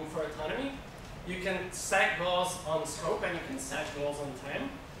room for autonomy. You can set goals on scope and you can set goals on time.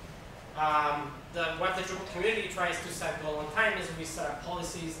 What the Drupal community tries to set goal on time is we set up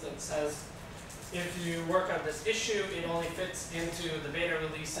policies that says if you work on this issue, it only fits into the beta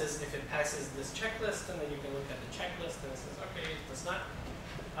releases if it passes this checklist, and then you can look at the checklist and it says, okay, it does not.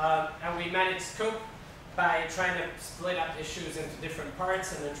 And we manage scope by trying to split up issues into different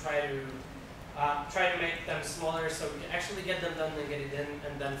parts and then try to make them smaller so we can actually get them done and get it in,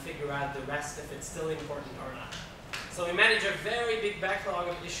 and then figure out the rest if it's still important or not. So we manage a very big backlog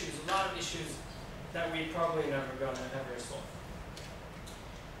of issues, a lot of issues that we probably never going to ever solve.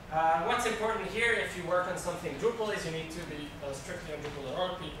 What's important here, if you work on something Drupal, is you need to be strictly on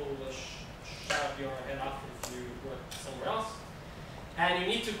Drupal.org. People will shout your head off if you work somewhere else. And you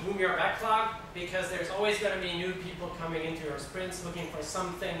need to groom your backlog because there's always going to be new people coming into your sprints looking for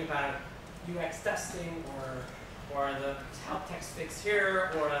something about UX testing or the help text fix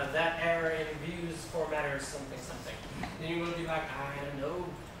here or that error in views formatter something. Then you will be like, I don't know.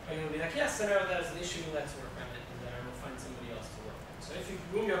 Or you will be like, yes, I know there's an issue, let's work on it, and then I will find somebody else to work on. So if you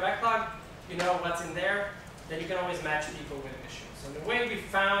groom your backlog, you know what's in there, then you can always match people with issues. So the way we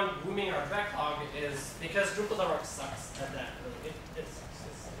found grooming our backlog is because Drupal.org sucks at that. It sucks.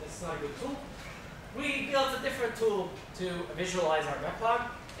 It's not a good tool. We built a different tool to visualize our backlog.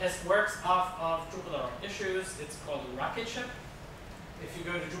 It works off of Drupal.org issues. It's called Rocket Ship. If you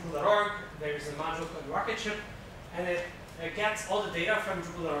go to Drupal.org, there's a module called Rocket Ship, and it gets all the data from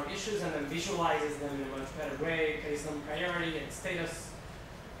Drupal.org issues and then visualizes them in a much better way based on priority and status,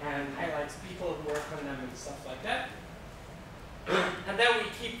 and highlights people who work on them and stuff like that. And then we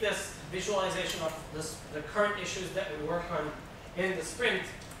keep this visualization of the current issues that we work on in the sprint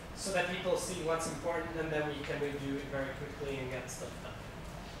so that people see what's important, and then we can review it very quickly and get stuff done.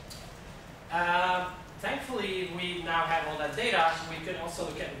 Thankfully, we now have all that data. We can also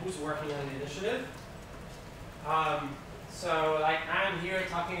look at who's working on the initiative. So like I'm here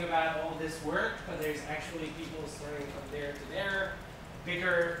talking about all this work, but there's actually people starting from there to there.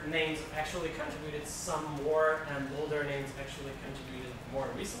 bigger names actually contributed some more, and older names actually contributed more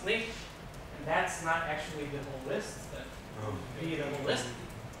recently. And that's not actually the whole list. That would be the whole list.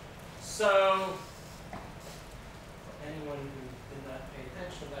 So, for anyone who did not pay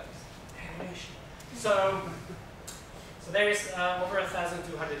attention, that was animation. So there is over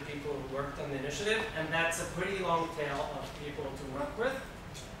 1,200 people who worked on the initiative, and that's a pretty long tail of people to work with.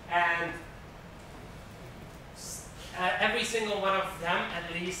 And every single one of them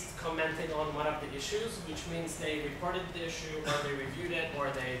at least commented on one of the issues, which means they reported the issue, or they reviewed it, or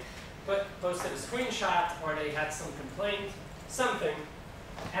they posted a screenshot, or they had some complaint, something,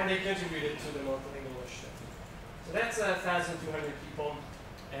 and they contributed to the multilingual initiative. So that's 1,200 people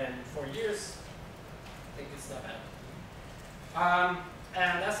in 4 years. I think it's not bad.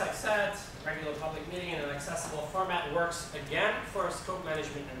 And as I said, regular public meeting in an accessible format works again for scope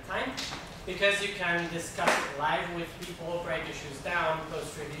management and time, because you can discuss it live with people, break issues down,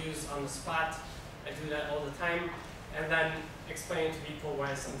 post reviews on the spot. I do that all the time, and then explain to people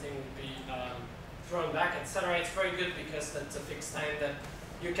why something would be thrown back, etc. It's very good because that's a fixed time that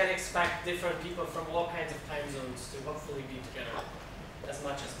you can expect different people from all kinds of time zones to hopefully be together as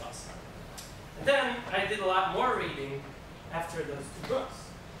much as possible. And then I did a lot more reading after those two books.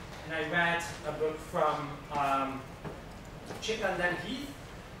 And I read a book from Chip and Dan Heath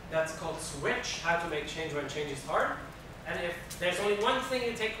that's called Switch, How to Make Change When Change is Hard. And if there's only one thing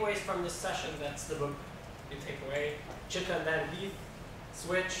you take away from this session, that's the book you take away. Chip and Dan Heath,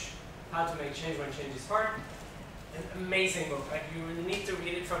 Switch, How to Make Change When Change is Hard. An amazing book. Like, you really need to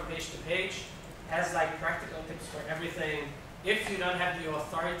read it from page to page. It has like practical tips for everything. If you don't have the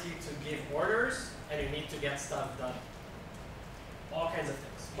authority to give orders and you need to get stuff done. All kinds of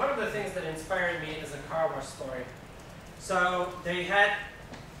things. One of the things that inspired me is a car wash story. So they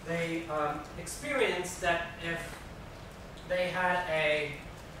experienced that if they had a,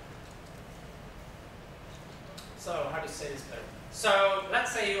 so how to say this better? So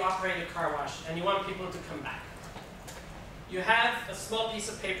let's say you operate a car wash and you want people to come back. You have a small piece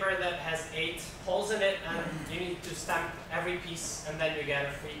of paper that has 8 holes in it, and you need to stamp every piece, and then you get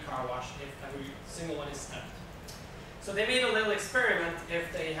a free car wash if every single one is stamped. So they made a little experiment.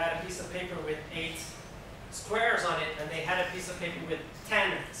 If they had a piece of paper with 8 squares on it, and they had a piece of paper with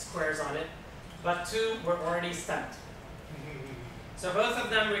 10 squares on it, but 2 were already stamped. So both of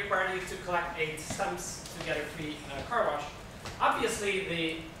them required you to collect 8 stamps to get a free car wash. Obviously,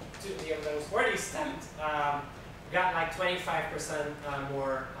 the 2 of those already stamped got like 25%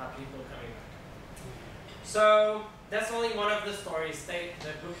 more people coming back. So that's only one of the stories. The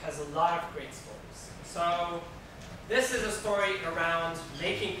book has a lot of great stories. So this is a story around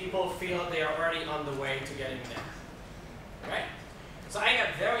making people feel they are already on the way to getting there. Right? So I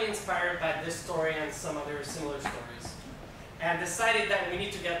got very inspired by this story and some other similar stories, and decided that we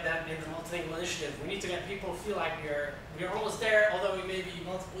need to get that in the multilingual initiative. We need to get people feel like we're almost there, although we may be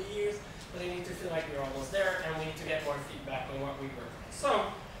multiple years, but they need to feel like we're almost there, and we need to get more feedback on what we work on.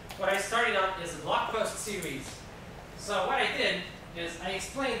 So what I started on is a blog post series. So what I did is I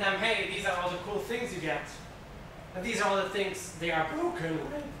explained them, hey, these are all the cool things you get. And these are all the things they are broken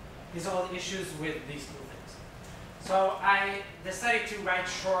with. These are all the issues with these cool things. So I decided to write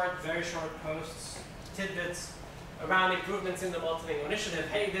short, very short posts, tidbits, around improvements in the multilingual initiative.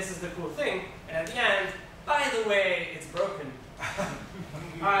 Hey, this is the cool thing. And at the end, by the way, it's broken.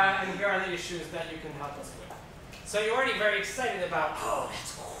 And here are the issues that you can help us with. So you're already very excited about, oh,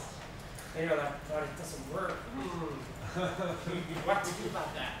 that's cool. And you're like, but it doesn't work. What to do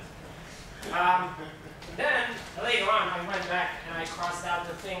about that? Then, later on, I went back and I crossed out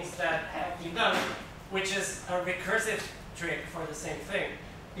the things that have been done, which is a recursive trick for the same thing.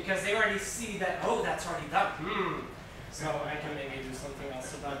 Because they already see that, oh, that's already done. So I can maybe do something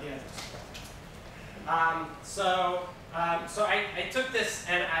else about the others. So I took this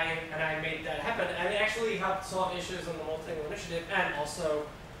and I made that happen. And it actually helped solve issues on the multilingual initiative, and also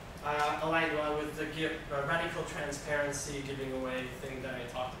aligned well with the radical transparency giving away thing that I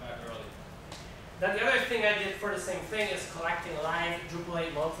talked about earlier. Then the other thing I did for the same thing is collecting live Drupal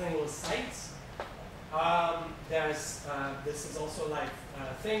 8 multilingual sites. This is also a live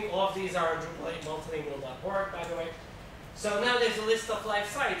thing. All of these are Drupal8multilingual.org, by the way. So now there's a list of live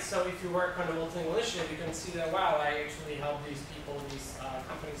sites. So if you work on a multilingual initiative, you can see that, wow, I actually help these people, these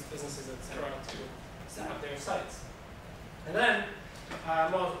companies, businesses, etc., to set up their sites. And then,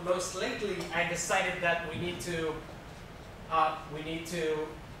 most lately, I decided that we need to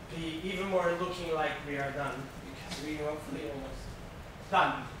be even more looking like we are done, because we are hopefully almost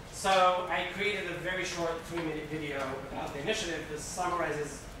done. So I created a very short 3-minute video about the initiative that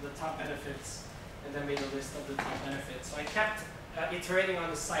summarizes the top benefits, and then made a list of the top benefits. So I kept iterating on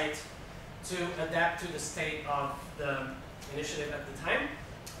the site to adapt to the state of the initiative at the time.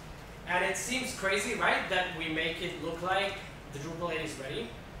 And it seems crazy, right, that we make it look like the Drupal 8 is ready.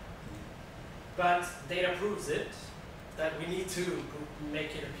 But data proves it, that we need to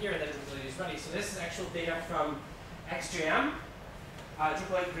make it appear that Drupal 8 is ready. So this is actual data from XJM,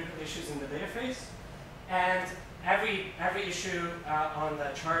 Drupal 8 Drupal issues in the data phase. And every issue on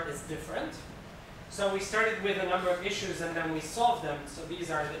the chart is different. So we started with a number of issues and then we solved them. So these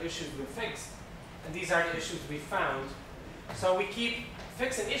are the issues we fixed. And these are the issues we found. So we keep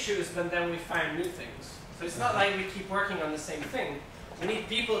fixing issues, but then we find new things. So it's not like we keep working on the same thing. We need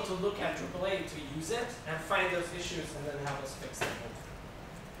people to look at Drupal 8 to use it and find those issues and then help us fix them.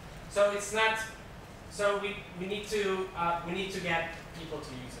 So it's not. So we need to get people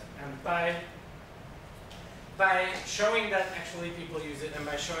to use it, and by showing that actually people use it and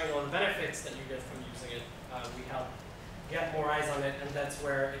by showing all the benefits that you get from using it, we help get more eyes on it, and that's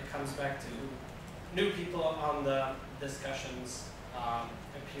where it comes back to new people on the discussions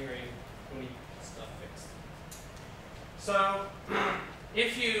appearing when we get stuff fixed. So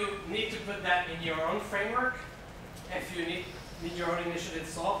if you need to put that in your own framework, if you need your own initiative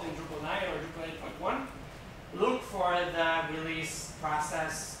solved in Drupal 9 or Drupal 8.1, look for the release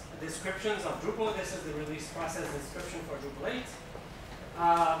process descriptions of Drupal. This is the release process description for Drupal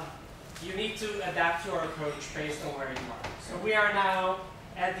 8. You need to adapt your approach based on where you are. So we are now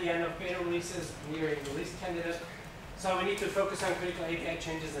at the end of beta releases, nearing release candidate. So we need to focus on critical API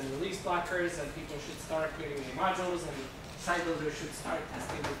changes and release blockers, and people should start creating new modules, and site builders should start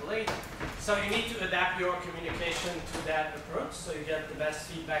testing Drupal 8. So you need to adapt your communication to that approach so you get the best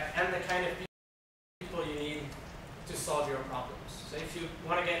feedback and the kind of people you need to solve your problems. So if you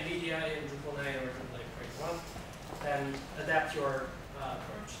want to get media in Drupal 9 or Drupal 8.1, then adapt your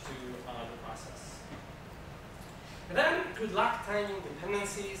approach to the process. And then, good luck timing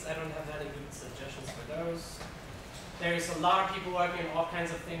dependencies. I don't have any good suggestions for those. There's a lot of people working on all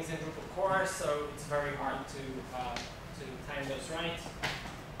kinds of things in Drupal core, so it's very hard to time those right.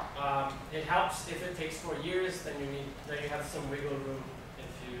 It helps if it takes 4 years, then you have some wiggle room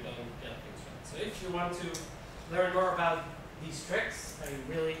if you don't get things right. So if you want to learn more about these tricks, I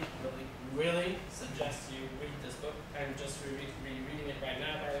really, really, really suggest you read this book. I'm just rereading it right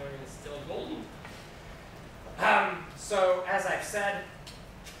now, by the way, and it's still golden. So as I've said,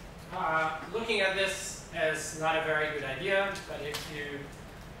 looking at this is not a very good idea, but if you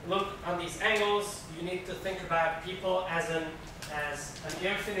look on these angles, you need to think about people as an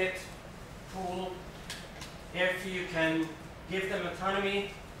infinite pool. If you can give them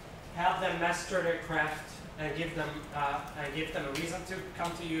autonomy, help them master their craft, and give them a reason to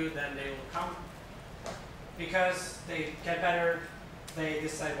come to you, then they will come. Because they get better, they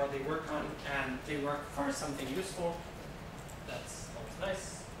decide what they work on, and they work for something useful. That's always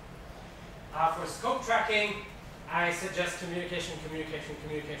nice. For scope tracking, I suggest communication, communication,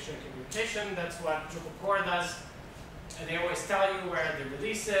 communication, communication. That's what Drupal core does. And they always tell you where are the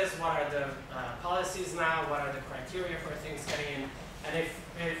releases, what are the policies now, what are the criteria for things getting in. And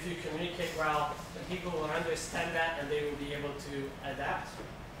if you communicate well, then people will understand that and they will be able to adapt.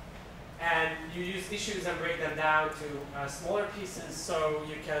 And you use issues and break them down to smaller pieces, so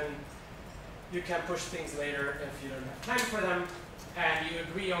you can push things later if you don't have time for them. And you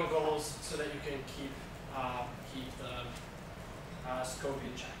agree on goals so that you can keep the scope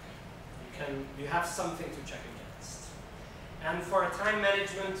in check. You have something to check against. And for time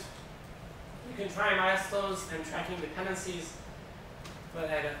management, you can try milestones and tracking dependencies, but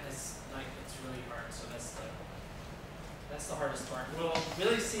it's really hard. So that's the hardest part. We'll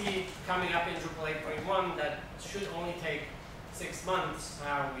really see coming up in Drupal 8.1 that should only take 6 months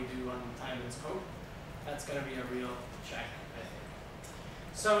how we do on time and scope. That's going to be a real check, I think.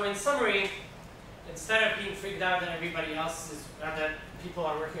 So in summary, instead of being freaked out that everybody else is, that people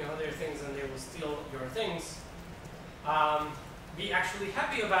are working on other things and they will steal your things, be actually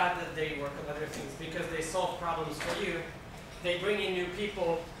happy about that they work on other things because they solve problems for you. They bring in new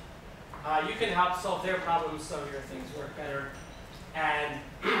people. You can help solve their problems so your things work better. And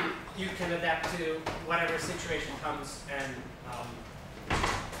you can adapt to whatever situation comes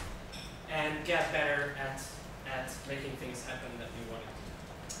and get better at making things happen that you want to.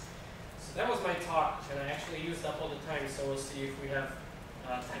 So that was my talk, and I actually used up all the time, so we'll see if we have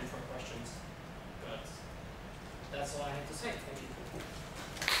time for questions. But that's all I had to say. Thank you.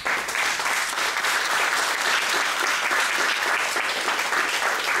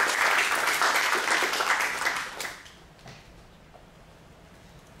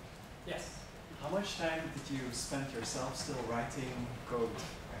 How much time did you spend yourself still writing code,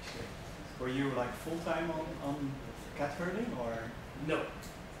 actually? Were you like full-time on cat herding, or? No.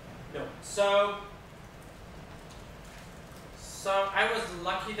 No. So I was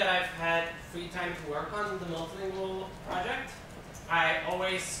lucky that I've had free time to work on the multilingual project. I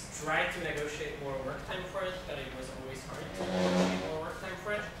always tried to negotiate more work time for it, but it was always hard to negotiate more work time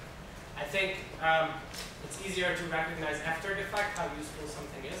for it. I think it's easier to recognize after the fact how useful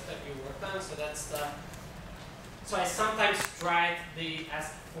something is that you worked on. So I sometimes tried the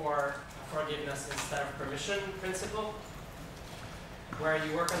ask for forgiveness instead of permission principle, where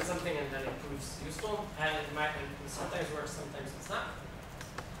you work on something and then it proves useful, and it sometimes works, sometimes it's not.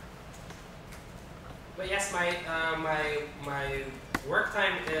 But yes, my work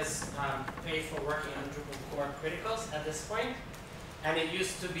time is paid for working on Drupal core criticals at this point, and it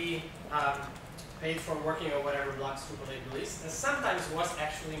used to be paid for working on whatever blocks Drupal 8 released, and sometimes was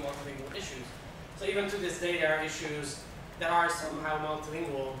actually multilingual issues. So even to this day, there are issues that are somehow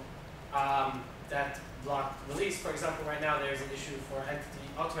multilingual that block release. For example, right now there's an issue for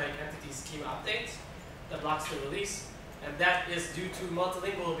automatic entity schema updates that blocks the release, and that is due to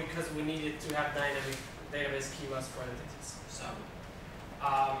multilingual because we needed to have dynamic database schemas for entities. So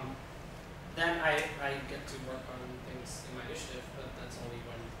then I get to work on things in my initiative, but that's only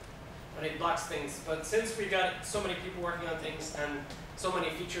when it blocks things. But since we got so many people working on things and so many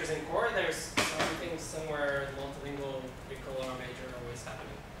features in core, there's something somewhere multilingual, critical, or major always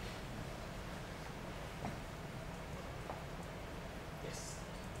happening. Yes?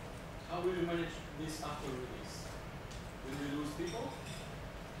 How will you manage this after release? Will you lose people?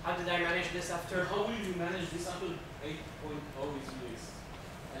 How did I manage this after? How will you manage this after 8.0 is released?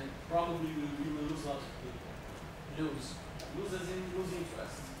 And probably you will lose lots of people. Lose. Lose as in lose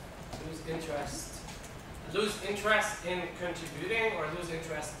interest. Lose interest. Lose interest in contributing, or lose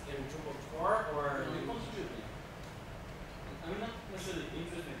interest in Drupal core, or in contributing. I mean, not necessarily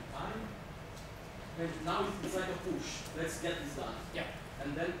interest in time. And now it's like a push. Let's get this done. Yeah.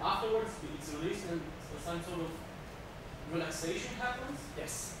 And then afterwards it's released and some sort of relaxation happens.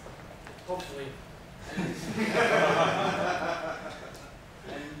 Yes. Hopefully.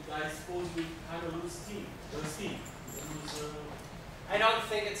 And I suppose we kind of lose steam. I don't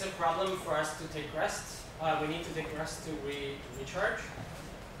think it's a problem for us to take rest. We need to take rest to recharge.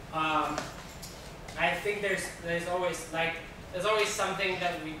 I think there's always something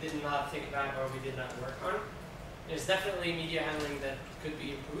that we did not think about or we did not work on. There's definitely media handling that could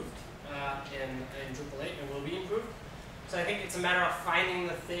be improved in Drupal 8 and will be improved. So I think it's a matter of finding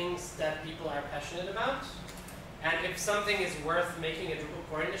the things that people are passionate about. And if something is worth making a Drupal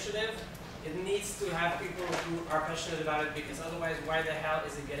core initiative, it needs to have people who are passionate about it, because otherwise, why the hell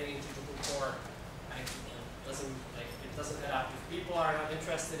is it getting into Drupal core? It doesn't add up. If people are not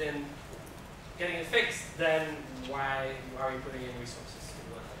interested in getting it fixed, then why are we putting in resources to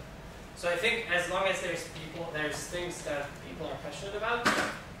do it? So I think as long as there's things that people are passionate about,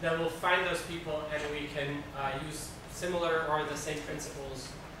 then we'll find those people and we can use similar or the same principles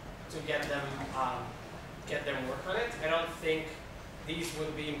to get them work on it. I don't think these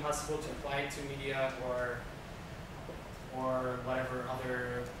would be impossible to apply to media or whatever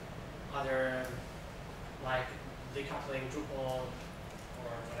other like decoupling Drupal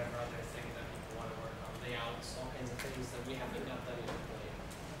or whatever other thing that people want to work on, layouts, all kinds of things that we haven't got done in Drupal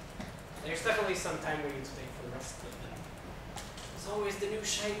 8. There's definitely some time we need to take for the rest of it. It's always the new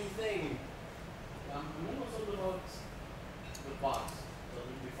shiny thing. I'm also about the bugs that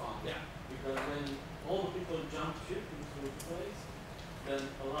will be found. Yeah. Because when all the people jump ship into a place, then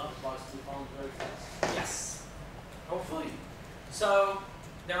a lot of bugs will be found very fast. Yes. Hopefully. So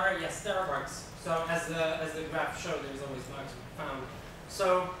there are bugs. So as the graph showed, there's always bugs found.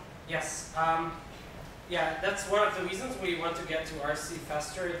 So yes, yeah, that's one of the reasons we want to get to RC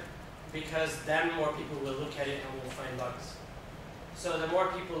faster, because then more people will look at it and will find bugs. So the more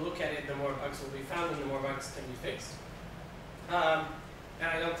people look at it, the more bugs will be found and the more bugs can be fixed. And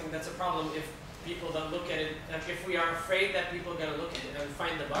I don't think that's a problem if people don't look at it. And if we are afraid that people are going to look at it and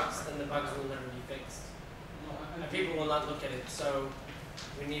find the bugs, then the bugs will never be fixed. And people will not look at it. So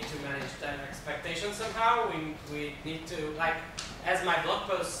we need to manage that expectation somehow. We need to, like, as my blog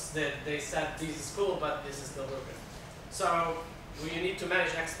posts did, they said this is cool, but this is still broken. So we need to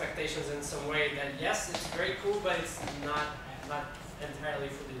manage expectations in some way that, yes, it's very cool, but it's not entirely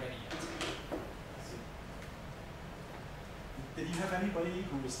fully ready yet. Did you have anybody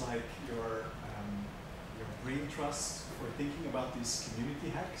who was like your brain trust for thinking about these community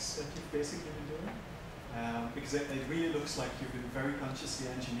hacks that you've basically been doing? Because it really looks like you've been very consciously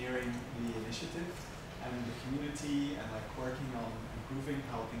engineering the initiative and the community and like working on improving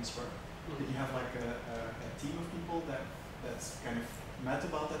how things work. Did you have like a team of people that's kind of met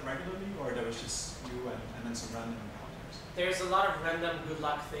about that regularly, or there was just you and then some random encounters? There's a lot of random good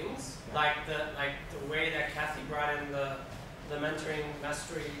luck things, Yeah. like the way that Kathy brought in the mentoring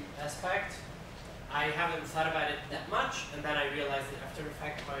mastery aspect. I haven't thought about it that much, and then I realized that after the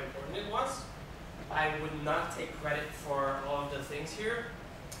fact how important it was. I would not take credit for all of the things here.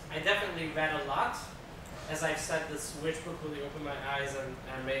 I definitely read a lot. As I've said, the Switch book really opened my eyes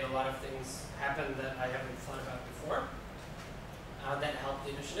and made a lot of things happen that I haven't thought about before. That helped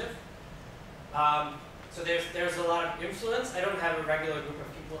the initiative. So there's a lot of influence. I don't have a regular group of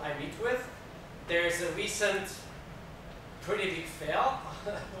people I meet with. There's a recent pretty big fail.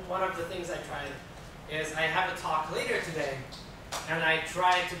 One of the things I tried is I have a talk later today, and I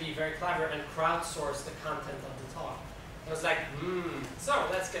tried to be very clever and crowdsource the content of the talk. I was like, so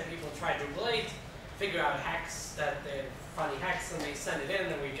let's get people to try Drupal 8, figure out hacks that they're funny hacks, and they send it in,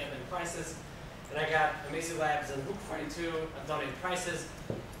 and we get them prices. And I got Amazing Labs and Book 42, I've donated prices,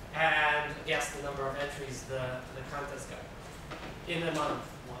 and guess the number of entries the contest got. In a month,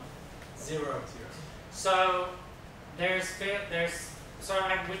 0. So we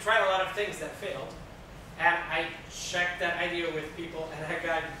tried a lot of things that failed, and I checked that idea with people, and I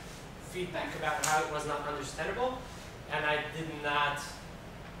got feedback about how it was not understandable, and I did not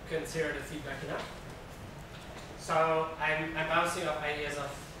consider the feedback enough. So I'm bouncing off ideas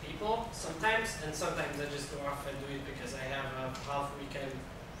of people sometimes, and sometimes I just go off and do it because I have a half weekend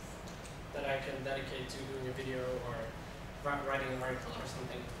that I can dedicate to doing a video or writing an article or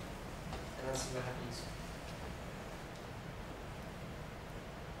something, and then see what happens.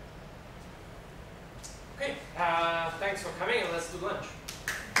 Okay, thanks for coming, and let's do lunch.